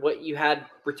year. What you had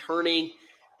returning,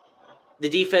 the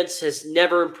defense has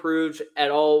never improved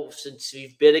at all since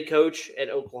you've been a coach at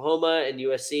Oklahoma and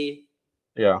USC.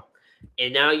 Yeah.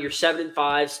 And now you're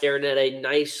 7-5, staring at a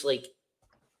nice,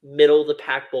 middle of the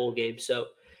pack bowl game. So,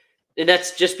 and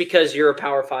that's just because you're a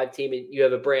Power 5 team and you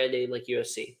have a brand name like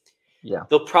USC. Yeah.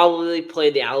 They'll probably play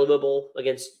the Alamo Bowl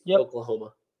against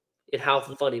Oklahoma. And how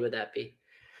funny would that be?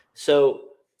 So,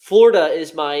 Florida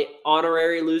is my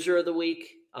honorary loser of the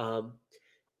week.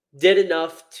 Did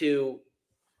enough to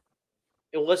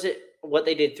 – it wasn't what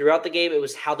they did throughout the game. It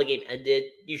was how the game ended.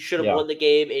 You should have won the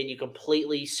game, and you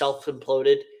completely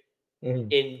self-imploded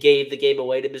and gave the game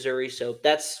away to Missouri. So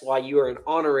that's why you are an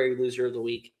honorary loser of the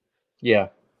week. Yeah.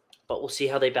 But we'll see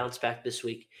how they bounce back this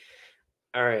week.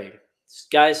 All right.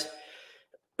 Guys,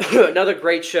 another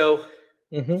great show.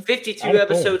 52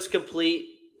 episodes complete.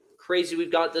 Crazy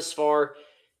we've got this far.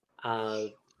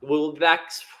 We'll be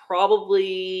back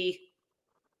probably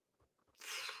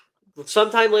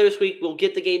sometime later this week. We'll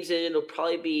get the games in. It'll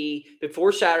probably be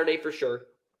before Saturday for sure.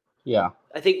 Yeah.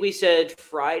 I think we said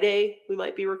Friday we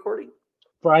might be recording.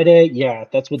 Friday, yeah.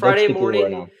 That's what Friday morning.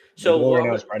 Right now. So right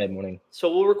now it's Friday morning.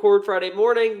 So we'll record Friday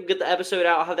morning, get the episode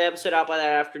out, have the episode out by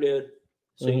that afternoon.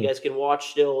 So you guys can watch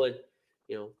still and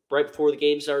right before the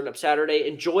game starting up Saturday.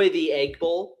 Enjoy the Egg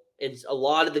Bowl and a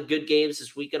lot of the good games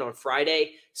this weekend on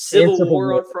Friday. Civil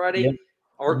War on Friday. Yep.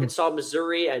 Arkansas,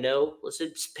 Missouri. I know.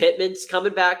 Listen, Pittman's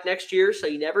coming back next year, so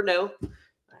you never know.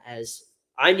 As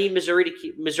I need Missouri to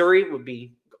keep. Missouri would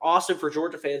be awesome for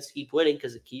Georgia fans to keep winning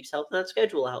because it keeps helping that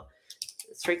schedule out.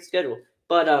 Strength schedule.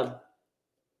 But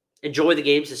enjoy the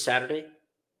games this Saturday.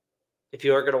 If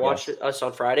you are going to watch us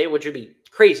on Friday, which would be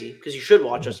crazy because you should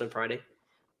watch us on Friday.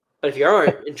 But if you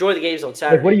aren't, enjoy the games on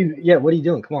Saturday. What are you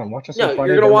doing? Come on, watch us on Friday. No,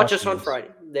 you're going to watch us on Friday.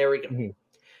 There we go.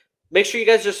 Make sure you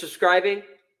guys are subscribing.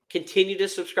 Continue to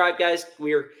subscribe, guys.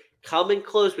 We're coming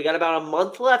close. We got about a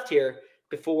month left here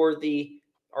before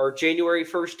our January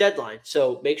 1st deadline.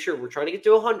 So make sure we're trying to get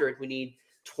to 100. We need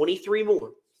 23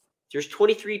 more. There's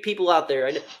 23 people out there.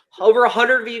 I know over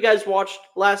 100 of you guys watched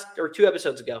two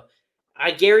episodes ago.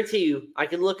 I guarantee you, I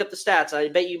can look up the stats. I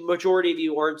bet you majority of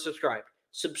you aren't subscribed.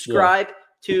 Subscribe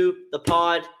to the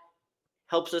pod.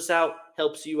 Helps us out.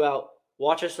 Helps you out.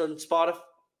 Watch us on Spotify.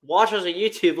 Watch us on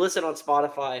YouTube. Listen on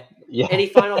Spotify. Yeah. Any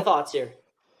final thoughts here?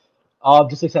 I'm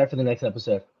just excited for the next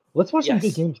episode. Let's watch some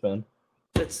good games, man.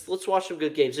 Let's watch some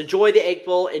good games. Enjoy the Egg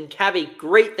Bowl and have a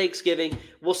great Thanksgiving.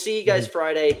 We'll see you guys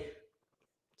Friday.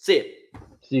 See you.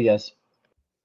 See you guys.